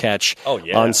spectacular catch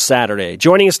on Saturday.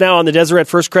 Joining us now on the Deseret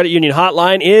First Credit Union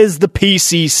hotline is the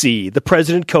PCC, the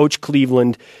President Coach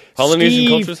Cleveland. Polynesian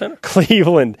Culture Center?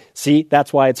 Cleveland. See,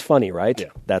 that's why it's funny, right? Yeah.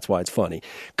 That's why it's funny.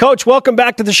 Coach, welcome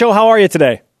back to the show. How are you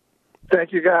today?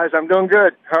 Thank you, guys. I'm doing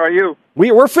good. How are you?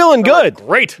 We're feeling good.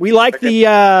 Great. We like the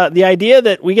idea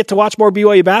that we get to watch more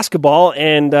BYU basketball,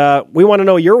 and we want to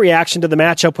know your reaction to the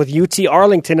matchup with UT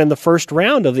Arlington in the first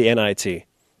round of the NIT.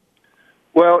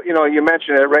 Well, you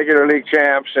mentioned it, regular league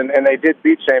champs, and they did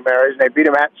beat St. Mary's, and they beat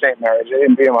them at St. Mary's. They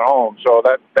didn't beat them at home, so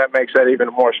that makes that even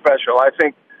more special. I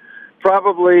think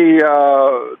probably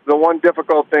the one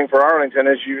difficult thing for Arlington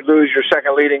is you lose your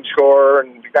second leading scorer,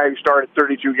 and the guy who started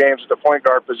 32 games at the point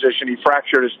guard position, he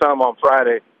fractured his thumb on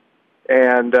Friday,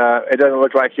 and it doesn't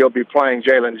look like he'll be playing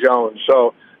Jalen Jones.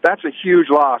 So that's a huge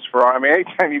loss for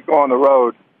anytime you go on the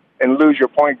road and lose your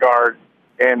point guard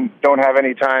and don't have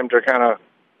any time to kind of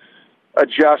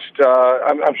adjust,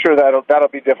 I'm sure that'll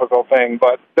be a difficult thing.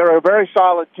 But they're a very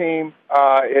solid team,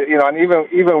 and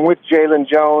even with Jalen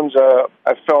Jones,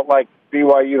 I felt like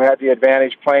BYU had the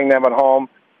advantage playing them at home.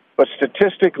 But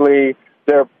statistically,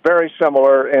 they're very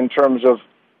similar in terms of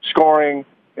scoring,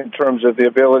 in terms of the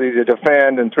ability to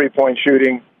defend and three-point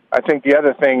shooting. I think the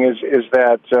other thing is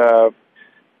that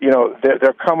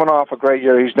they're coming off a great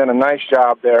year. He's done a nice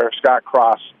job there, Scott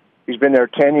Cross. He's been there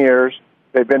 10 years.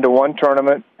 They've been to one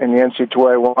tournament in the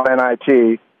NCAA, one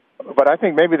NIT. But I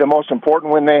think maybe the most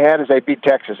important win they had is they beat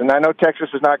Texas. And I know Texas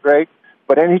is not great,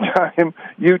 but anytime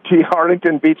UT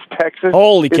Arlington beats Texas,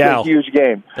 holy cow, it's a huge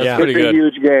game. That's pretty good. It's a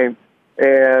huge game.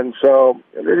 And so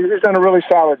he's done a really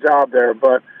solid job there.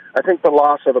 But I think the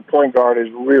loss of the point guard is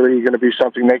really going to be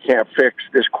something they can't fix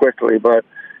this quickly. But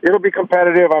it'll be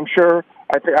competitive, I'm sure.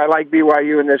 I like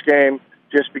BYU in this game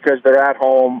just because they're at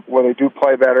home where they do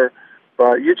play better.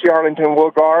 But UT Arlington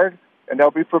will guard, and they'll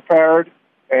be prepared.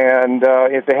 And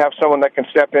if they have someone that can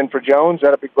step in for Jones,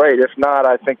 that'll be great. If not,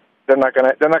 I think they're not going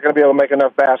to be able to make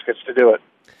enough baskets to do it.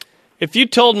 If you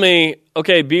told me,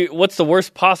 okay, what's the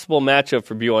worst possible matchup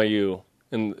for BYU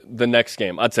in the next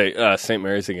game? I'd say St.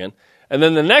 Mary's again. And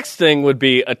then the next thing would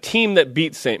be a team that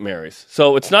beats St. Mary's.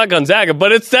 So it's not Gonzaga,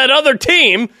 but it's that other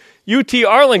team, UT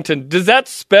Arlington. Does that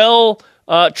spell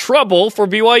trouble for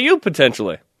BYU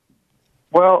potentially?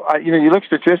 Well, you look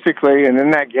statistically, and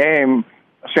in that game,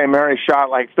 St. Mary's shot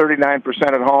like 39%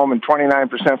 at home and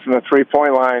 29% from the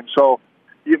three-point line. So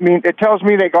it tells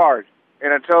me they guard,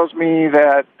 and it tells me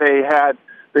that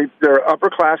they're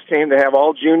upper-class team. They have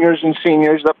all juniors and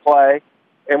seniors that play,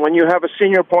 and when you have a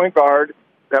senior point guard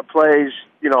that plays,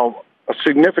 a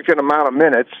significant amount of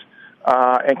minutes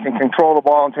and can control the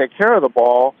ball and take care of the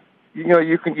ball,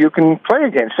 you can play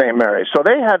against St. Mary's. So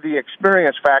they have the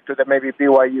experience factor that maybe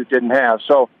BYU didn't have.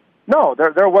 So, no,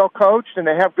 they're well coached and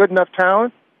they have good enough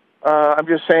talent. I'm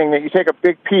just saying that you take a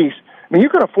big piece. I mean, you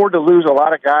can afford to lose a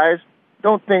lot of guys.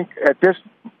 Don't think at this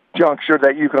juncture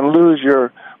that you can lose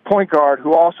your point guard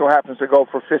who also happens to go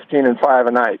for 15 and 5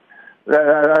 a night.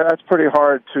 That's pretty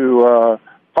hard to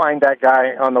find that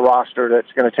guy on the roster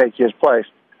that's going to take his place.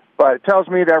 But it tells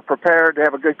me they're prepared. They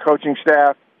have a good coaching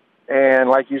staff. And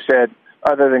like you said,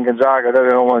 other than Gonzaga, they're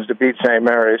the only ones to beat St.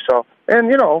 Mary's. So,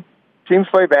 and, teams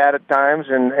play bad at times.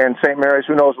 And St. Mary's,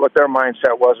 who knows what their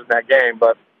mindset was in that game.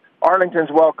 But Arlington's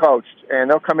well coached, and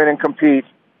they'll come in and compete.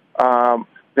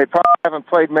 They probably haven't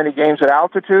played many games at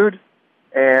altitude,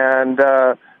 and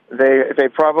they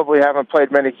probably haven't played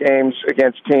many games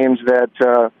against teams that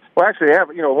actually they have.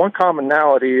 One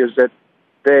commonality is that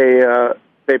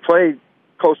they played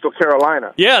Coastal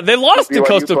Carolina. Yeah, they lost to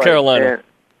Coastal Carolina,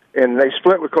 and they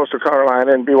split with Coastal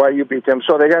Carolina, and BYU beat them.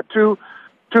 So they got two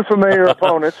familiar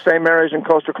opponents, St. Mary's and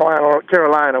Coastal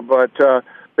Carolina, but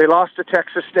they lost to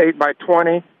Texas State by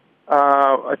 20,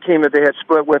 a team that they had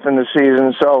split with in the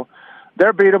season. So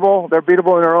they're beatable. They're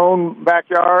beatable in their own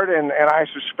backyard, and I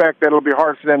suspect that it'll be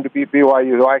hard for them to beat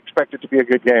BYU, though I expect it to be a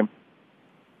good game.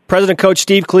 President Coach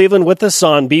Steve Cleveland with us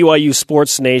on BYU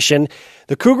Sports Nation.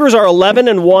 The Cougars are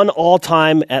 11-1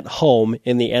 all-time at home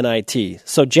in the NIT,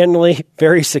 so generally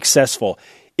very successful.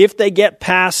 If they get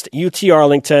past UT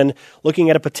Arlington, looking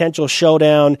at a potential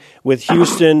showdown with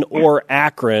Houston or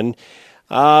Akron,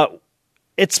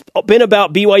 it's been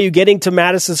about BYU getting to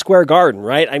Madison Square Garden,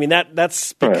 right? I mean,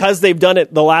 that's because they've done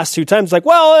it the last two times. Like,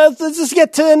 well, let's just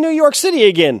get to New York City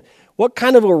again. What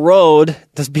kind of a road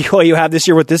does BYU have this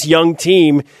year with this young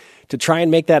team to try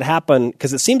and make that happen?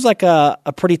 Because it seems like a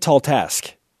pretty tall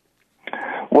task.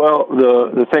 Well,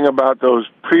 the thing about those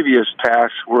previous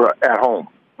tasks were at home.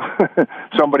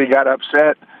 Somebody got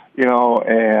upset,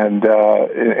 and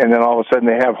then all of a sudden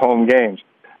they have home games.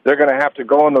 They're going to have to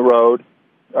go on the road.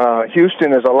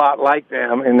 Houston is a lot like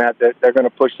them in that they're going to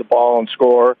push the ball and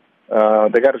score.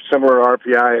 They got a similar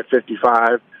RPI at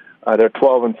 55. They're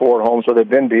 12-4 at home, so they've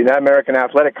been beaten. That American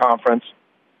Athletic Conference,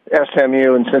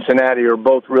 SMU and Cincinnati are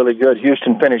both really good.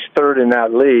 Houston finished third in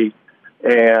that league,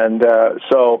 and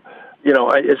so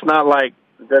it's not like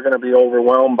they're going to be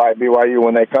overwhelmed by BYU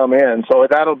when they come in. So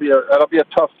that'll be a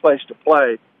tough place to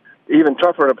play. Even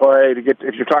tougher to play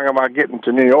if you're talking about getting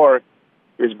to New York,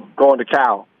 is going to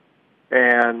Cal.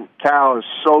 And Cal is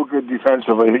so good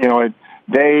defensively.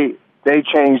 They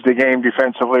changed the game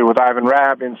defensively with Ivan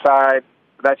Rabb inside.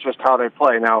 That's just how they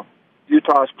play. Now,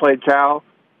 Utah's played Cal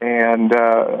and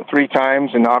 3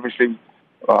 times, and obviously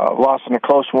lost in a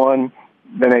close one.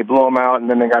 Then they blew them out, and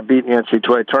then they got beat in the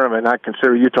NCAA tournament. And I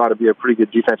consider Utah to be a pretty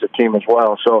good defensive team as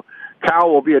well. So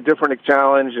Cal will be a different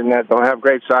challenge in that they'll have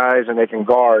great size and they can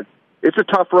guard. It's a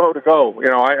tough road to go.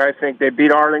 I think they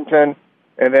beat Arlington.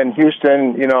 And then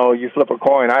Houston, you flip a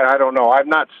coin. I don't know. I've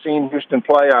not seen Houston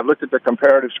play. I've looked at the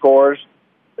comparative scores.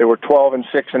 They were 12-6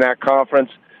 in that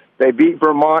conference. They beat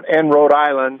Vermont and Rhode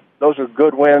Island. Those are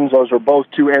good wins. Those are both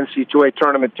 2 NCAA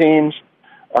tournament teams.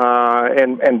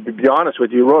 And to be honest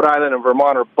with you, Rhode Island and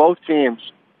Vermont are both teams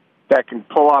that can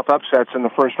pull off upsets in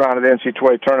the first round of the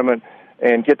NCAA tournament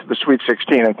and get to the Sweet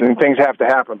 16. And things have to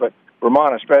happen. But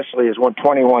Vermont especially has won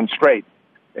 21 straight.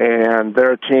 And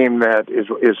they're a team that is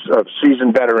a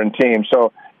seasoned veteran team.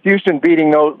 So Houston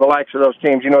beating the likes of those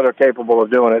teams, they're capable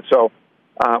of doing it. So,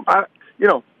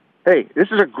 hey, this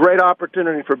is a great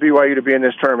opportunity for BYU to be in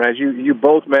this tournament. As you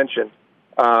both mentioned,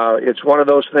 it's one of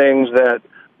those things that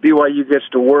BYU gets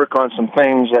to work on some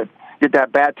things that get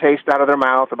that bad taste out of their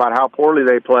mouth about how poorly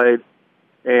they played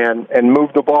and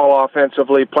move the ball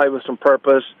offensively, play with some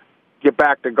purpose, get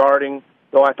back to guarding.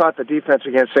 Though I thought the defense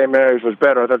against St. Mary's was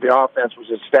better, I thought the offense was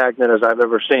as stagnant as I've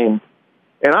ever seen.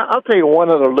 And I'll tell you one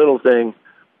other little thing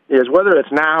is whether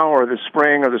it's now or the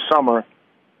spring or the summer,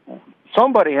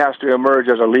 somebody has to emerge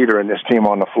as a leader in this team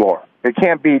on the floor. It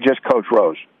can't be just Coach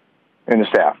Rose and the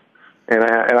staff. And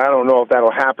I don't know if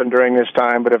that'll happen during this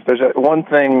time, but if there's one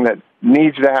thing that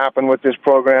needs to happen with this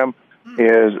program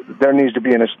is there needs to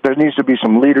be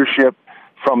some leadership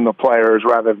from the players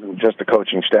rather than just the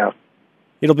coaching staff.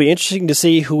 It'll be interesting to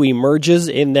see who emerges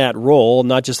in that role,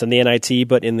 not just in the NIT,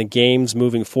 but in the games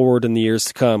moving forward in the years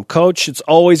to come. Coach, it's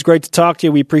always great to talk to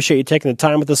you. We appreciate you taking the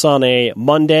time with us on a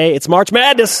Monday. It's March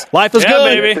Madness. Life is good.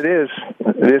 Baby. Yes, it is.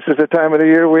 This is the time of the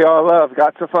year we all love.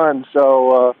 Lots of fun.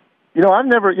 So, I've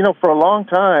never, for a long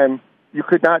time, you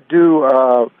could not do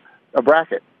a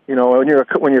bracket. When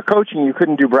you're coaching, you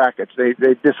couldn't do brackets. They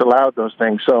disallowed those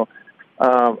things. So,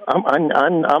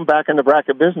 I'm back in the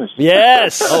bracket business.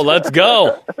 Yes. Oh, let's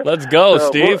go. Let's go, so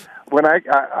Steve. When I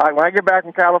get back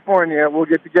from California, we'll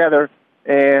get together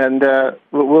and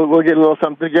we'll get a little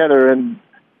something together, and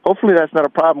hopefully that's not a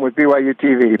problem with BYU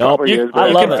TV. Nope. You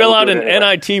can fill out an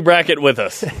NIT bracket with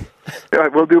us.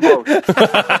 We'll do both.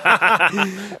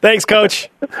 Thanks, Coach.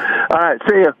 All right,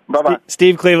 see you. Bye-bye.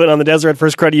 Steve Cleveland on the Deseret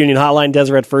First Credit Union Hotline.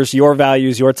 Deseret First, your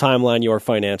values, your timeline, your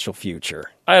financial future.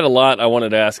 I had a lot I wanted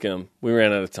to ask him. We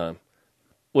ran out of time.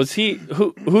 Was he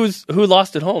who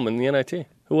lost at home in the NIT?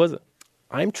 Who was it?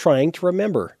 I'm trying to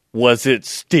remember. Was it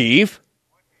Steve?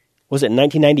 Was it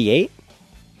 1998?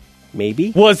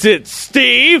 Maybe. Was it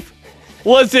Steve?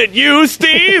 Was it you,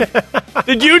 Steve?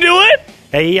 Did you do it?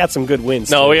 Hey, he had some good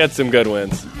wins. No, too. he had some good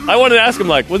wins. I wanted to ask him,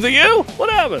 was it you? What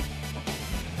happened?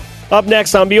 Up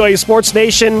next on BYU Sports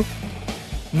Nation,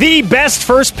 the best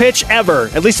first pitch ever,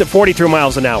 at least at 43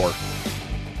 miles an hour.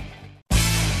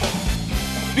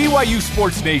 BYU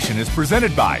Sports Nation is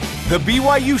presented by the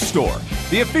BYU Store,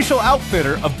 the official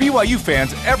outfitter of BYU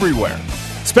fans everywhere.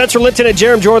 Spencer Linton and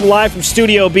Jarom Jordan live from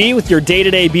Studio B with your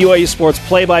day-to-day BYU Sports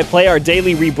play-by-play. Our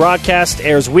daily rebroadcast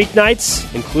airs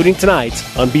weeknights, including tonight,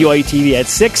 on BYU TV at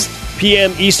 6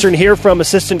 p.m. Eastern. Hear from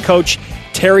assistant coach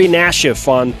Terry Nashif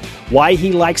on why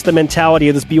he likes the mentality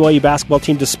of this BYU basketball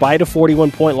team despite a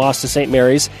 41-point loss to St.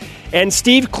 Mary's. And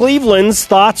Steve Cleveland's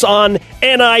thoughts on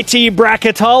NIT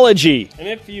bracketology. And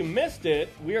if you missed it,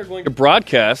 we are going to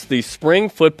broadcast the spring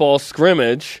football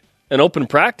scrimmage and open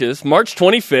practice March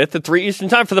 25th at 3 Eastern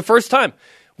Time for the first time.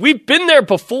 We've been there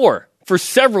before for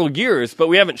several years, but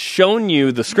we haven't shown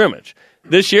you the scrimmage.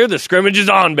 This year, the scrimmage is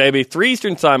on, baby. 3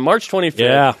 Eastern Time, March 25th.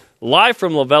 Yeah. Live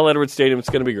from LaVell Edwards Stadium. It's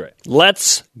going to be great.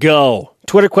 Let's go.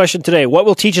 Twitter question today. What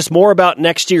will teach us more about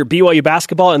next year, BYU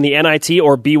basketball and the NIT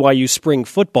or BYU spring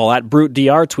football? At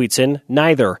BruteDR tweets in,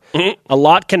 neither. A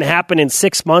lot can happen in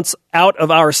 6 months out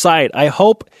of our sight. I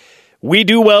hope we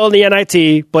do well in the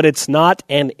NIT, but it's not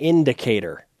an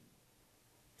indicator.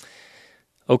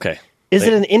 Okay. Is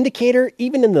it an indicator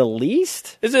even in the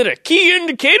least? Is it a key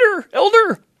indicator,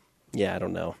 Elder? Yeah, I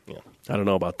don't know. Yeah, I don't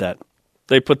know about that.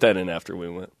 They put that in after we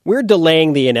went. We're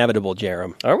delaying the inevitable,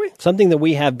 Jarom. Are we? Something that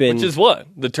we have been... Which is what?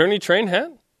 The tourney train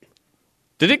hat?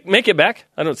 Did it make it back?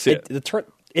 I don't see it.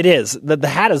 It is. The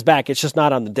hat is back. It's just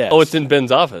not on the desk. Oh, it's in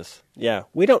Ben's office. Yeah.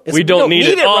 We don't need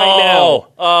it right now.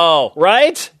 Oh.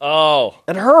 Right? Oh.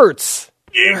 It hurts.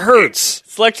 It hurts.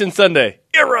 Selection Sunday.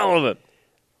 Irrelevant.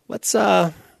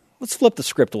 Let's flip the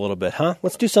script a little bit, huh?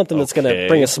 Let's do something that's going to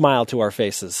bring a smile to our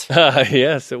faces.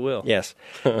 Yes, it will. Yes.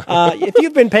 If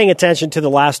you've been paying attention to the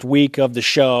last week of the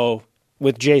show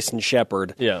with Jason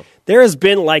Shepard, there has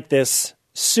been like this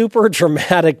super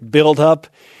dramatic buildup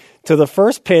to the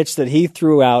first pitch that he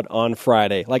threw out on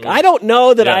Friday. I don't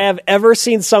know that I have ever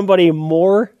seen somebody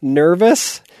more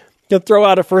nervous to throw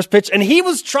out a first pitch. And he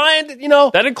was trying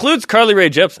to, That includes Carly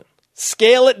Rae Jepsen.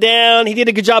 Scale it down. He did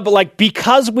a good job. But,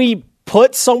 because we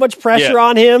put so much pressure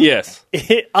on him. Yes.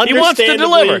 He wants to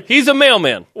deliver. He's a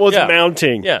mailman. Was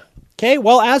mounting. Yeah. Okay,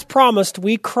 well, as promised,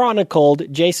 we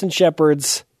chronicled Jason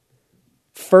Shepard's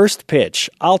first pitch.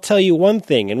 I'll tell you one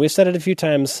thing, and we've said it a few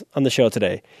times on the show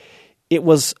today. It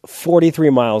was 43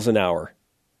 miles an hour.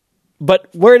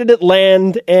 But where did it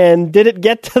land, and did it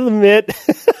get to the mitt?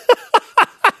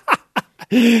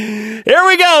 Here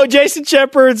we go, Jason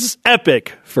Shepard's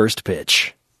epic first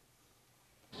pitch.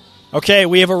 Okay,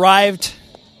 we have arrived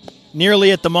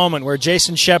nearly at the moment where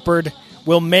Jason Shepard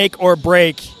will make or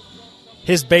break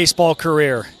his baseball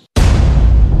career.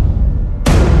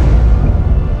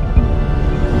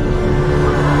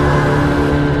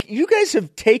 You guys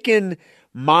have taken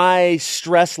my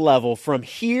stress level from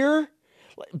here.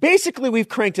 Basically, we've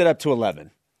cranked it up to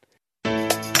 11.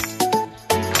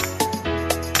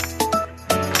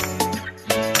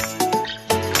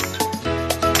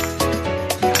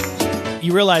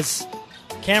 You realize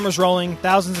cameras rolling,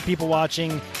 thousands of people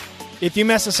watching. If you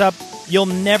mess this up, you'll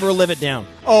never live it down.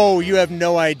 Oh, you have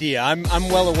no idea. I'm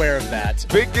well aware of that.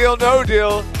 Big deal, no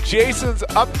deal. Jason's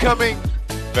upcoming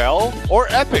bell or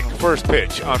epic first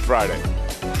pitch on Friday.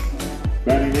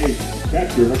 Batting eighth,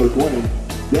 catcher number 20,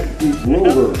 Dempsey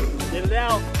Grover. Get it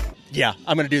out. Yeah,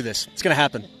 I'm going to do this. It's going to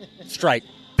happen. Strike.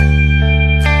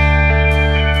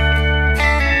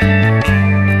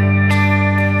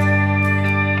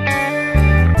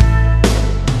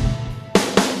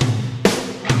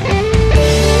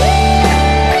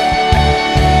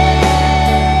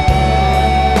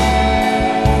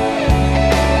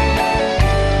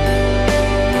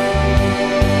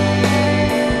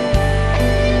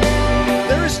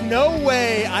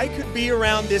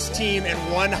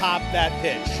 and one-hop that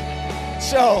pitch.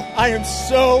 So I am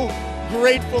so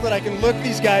grateful that I can look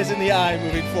these guys in the eye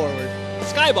moving forward.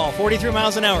 Skyball, 43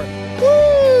 miles an hour.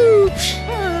 Woo!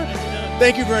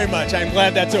 Thank you very much. I'm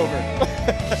glad that's over.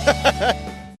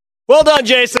 Well done,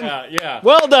 Jason. Yeah.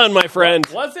 Well done, my friend.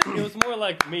 Was it? It was more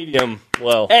like medium.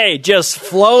 Well, hey, just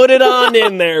float it on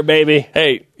in there, baby.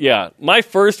 Hey, yeah. My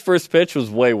first pitch was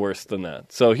way worse than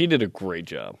that. So he did a great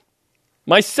job.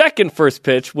 My second first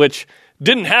pitch, which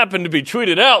didn't happen to be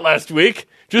tweeted out last week,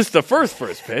 just the first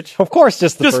pitch. Of course,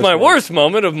 just my worst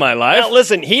moment of my life. Now,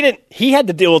 listen, he had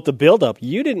to deal with the build-up.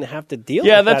 You didn't have to deal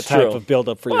with that type of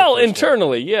build-up for you. Well,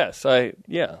 internally, yes.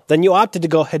 Then you opted to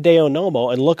go Hideo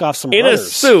Nomo and look off some in runners. A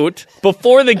suit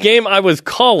before the game I was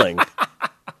calling.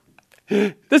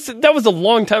 That was a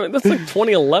long time. That's like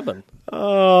 2011.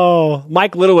 Oh,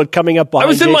 Mike Littlewood coming up behind. I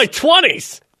was in my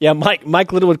 20s. Yeah,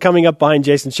 Mike Littlewood coming up behind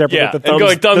Jason Shepard with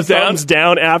the thumbs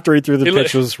down after he threw the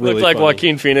pitch was really looked like funny.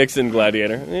 Joaquin Phoenix in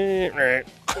Gladiator.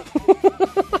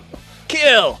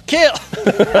 Kill.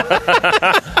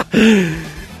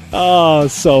 Oh,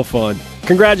 so fun.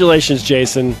 Congratulations,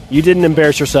 Jason. You didn't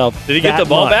embarrass yourself. Did he get the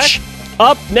ball back?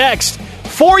 Up next,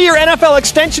 4-year NFL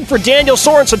extension for Daniel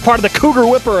Sorensen, part of the Cougar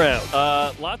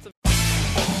Whip-Around. Lots of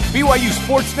BYU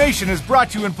Sports Nation is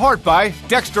brought to you in part by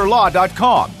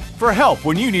DexterLaw.com. For help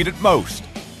when you need it most.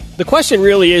 The question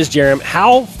really is, Jarom,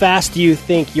 how fast do you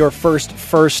think your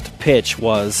first pitch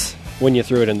was when you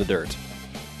threw it in the dirt?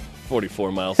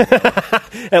 44 miles an hour.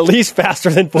 At least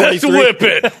faster than 43. Let's whip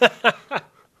it.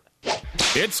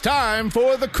 It's time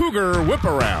for the Cougar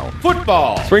Whip-Around.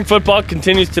 Football. Spring football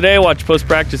continues today. Watch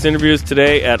post-practice interviews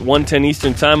today at 1:10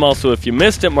 Eastern Time. Also, if you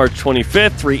missed it, March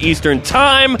 25th, 3 Eastern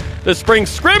Time, the spring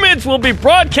scrimmage will be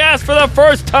broadcast for the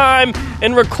first time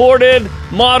in recorded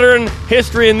modern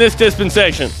history in this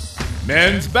dispensation.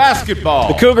 Men's basketball.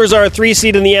 The Cougars are a 3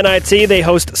 seed in the NIT. They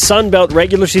host Sunbelt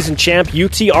regular season champ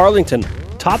UT Arlington.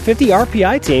 Top 50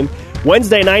 RPI team.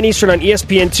 Wednesday, 9 Eastern on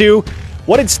ESPN2.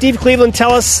 What did Steve Cleveland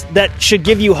tell us that should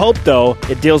give you hope, though?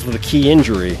 It deals with a key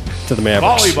injury to the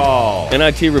Mavericks. Volleyball.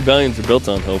 NIT rebellions are built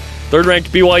on hope.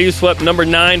 Third-ranked BYU swept number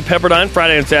 9 Pepperdine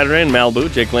Friday and Saturday in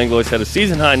Malibu. Jake Langlois had a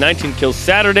season-high 19 kills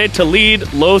Saturday to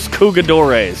lead Los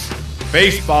Cougadores.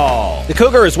 Baseball. The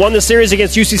Cougars won the series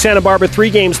against UC Santa Barbara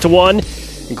 3-1,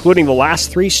 including the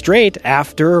last 3 straight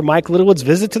after Mike Littlewood's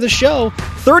visit to the show.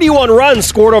 31 runs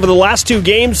scored over the last 2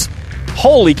 games.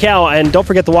 Holy cow, and don't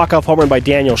forget the walk-off home run by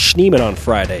Daniel Schneemann on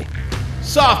Friday.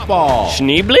 Softball.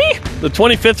 Schneebly? The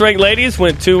 25th-ranked ladies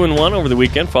went 2-1 over the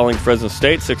weekend following Fresno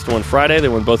State, 6-1 Friday. They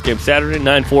won both games Saturday,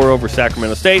 9-4 over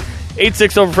Sacramento State,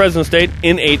 8-6 over Fresno State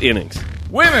in 8 innings.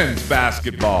 Women's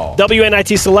basketball.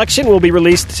 WNIT selection will be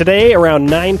released today around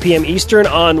 9 p.m. Eastern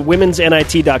on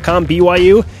womensnit.com.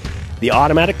 BYU, the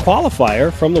automatic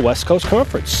qualifier from the West Coast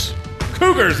Conference.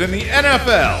 Cougars in the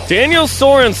NFL. Daniel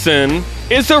Sorensen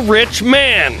is a rich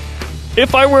man.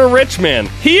 If I were a rich man,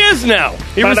 he is now.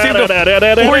 He received a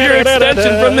 4-year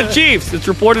extension from the Chiefs. It's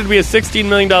reported to be a $16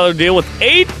 million deal with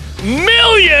 $8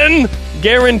 million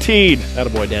guaranteed.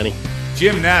 Attaboy, Danny.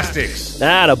 Gymnastics.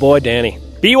 Attaboy, Danny.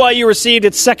 BYU received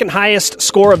its second highest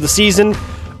score of the season.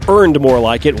 Earned more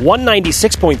like it.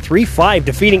 196.35,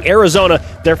 defeating Arizona,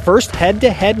 their first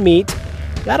head-to-head meet.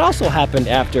 That also happened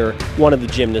after one of the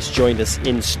gymnasts joined us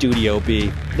in Studio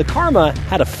B. The Karma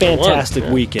had a fantastic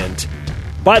weekend.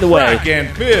 By the way, Track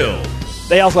and field.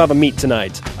 They also have a meet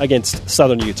tonight against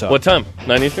Southern Utah. What time?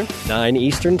 9 Eastern? 9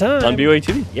 Eastern time. On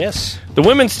BYUtv? Yes. The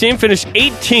women's team finished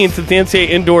 18th at the NCAA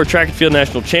Indoor Track and Field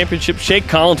National Championship. Shake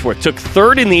Collinsworth took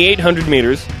 3rd in the 800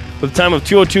 meters with a time of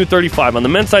 2:02.35. On the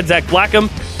men's side, Zach Blackham,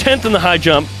 10th in the high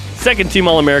jump, second-team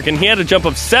All-American. He had a jump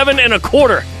of 7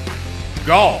 1/4.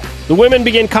 Golf. The women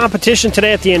begin competition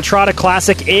today at the Entrada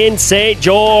Classic in St.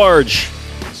 George.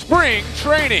 Spring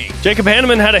training. Jacob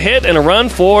Hanneman had a hit and a run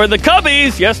for the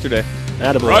Cubbies yesterday.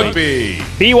 Rugby.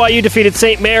 BYU defeated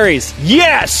St. Mary's.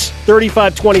 Yes!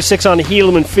 35-26 on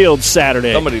Helaman Field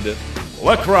Saturday. Somebody did.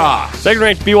 Lacrosse.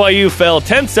 Second-ranked BYU fell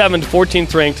 10-7 to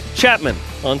 14th-ranked Chapman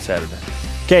on Saturday.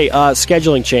 Okay,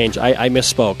 scheduling change. I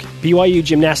misspoke. BYU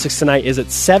gymnastics tonight is at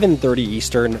 7:30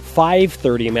 Eastern,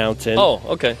 5:30 Mountain. Oh,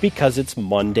 okay. Because it's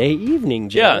Monday evening,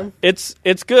 Jim. Yeah,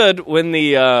 it's good when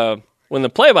the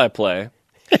play-by-play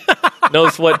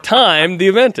knows what time the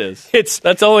event is.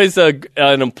 That's always an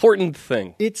important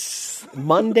thing. It's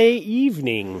Monday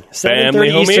evening, 7:30 Family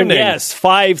home Eastern. evening. Yes,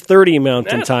 5:30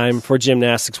 Mountain time for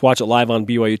gymnastics. Watch it live on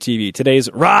BYU TV. Today's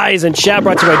Rise and Chat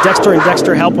brought to you by Dexter and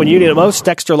Dexter Help when you need it most.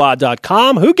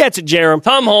 DexterLaw.com. Who gets it, Jarom?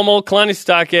 Tom Hommel, Kalani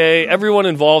Sitake, everyone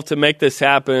involved to make this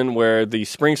happen where the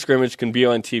spring scrimmage can be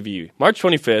on TV. March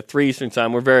 25th, 3 Eastern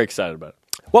time. We're very excited about it.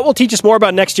 What will teach us more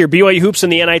about next year, BYU Hoops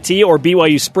and the NIT or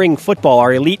BYU Spring Football?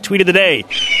 Our elite tweet of the day,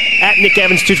 at Nick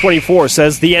Evans 224,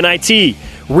 says the NIT.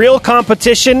 Real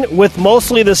competition with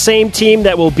mostly the same team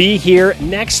that will be here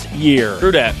next year.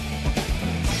 True that.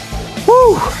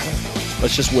 Woo!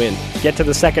 Let's just win. Get to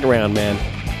the second round, man.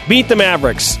 Beat the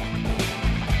Mavericks.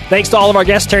 Thanks to all of our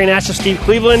guests, Terry Nashif, Steve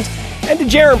Cleveland, and to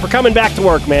Jarom for coming back to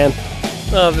work, man.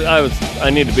 I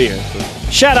need to be here. So.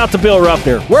 Shout out to Bill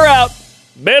Ruffner. We're out.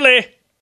 Billy.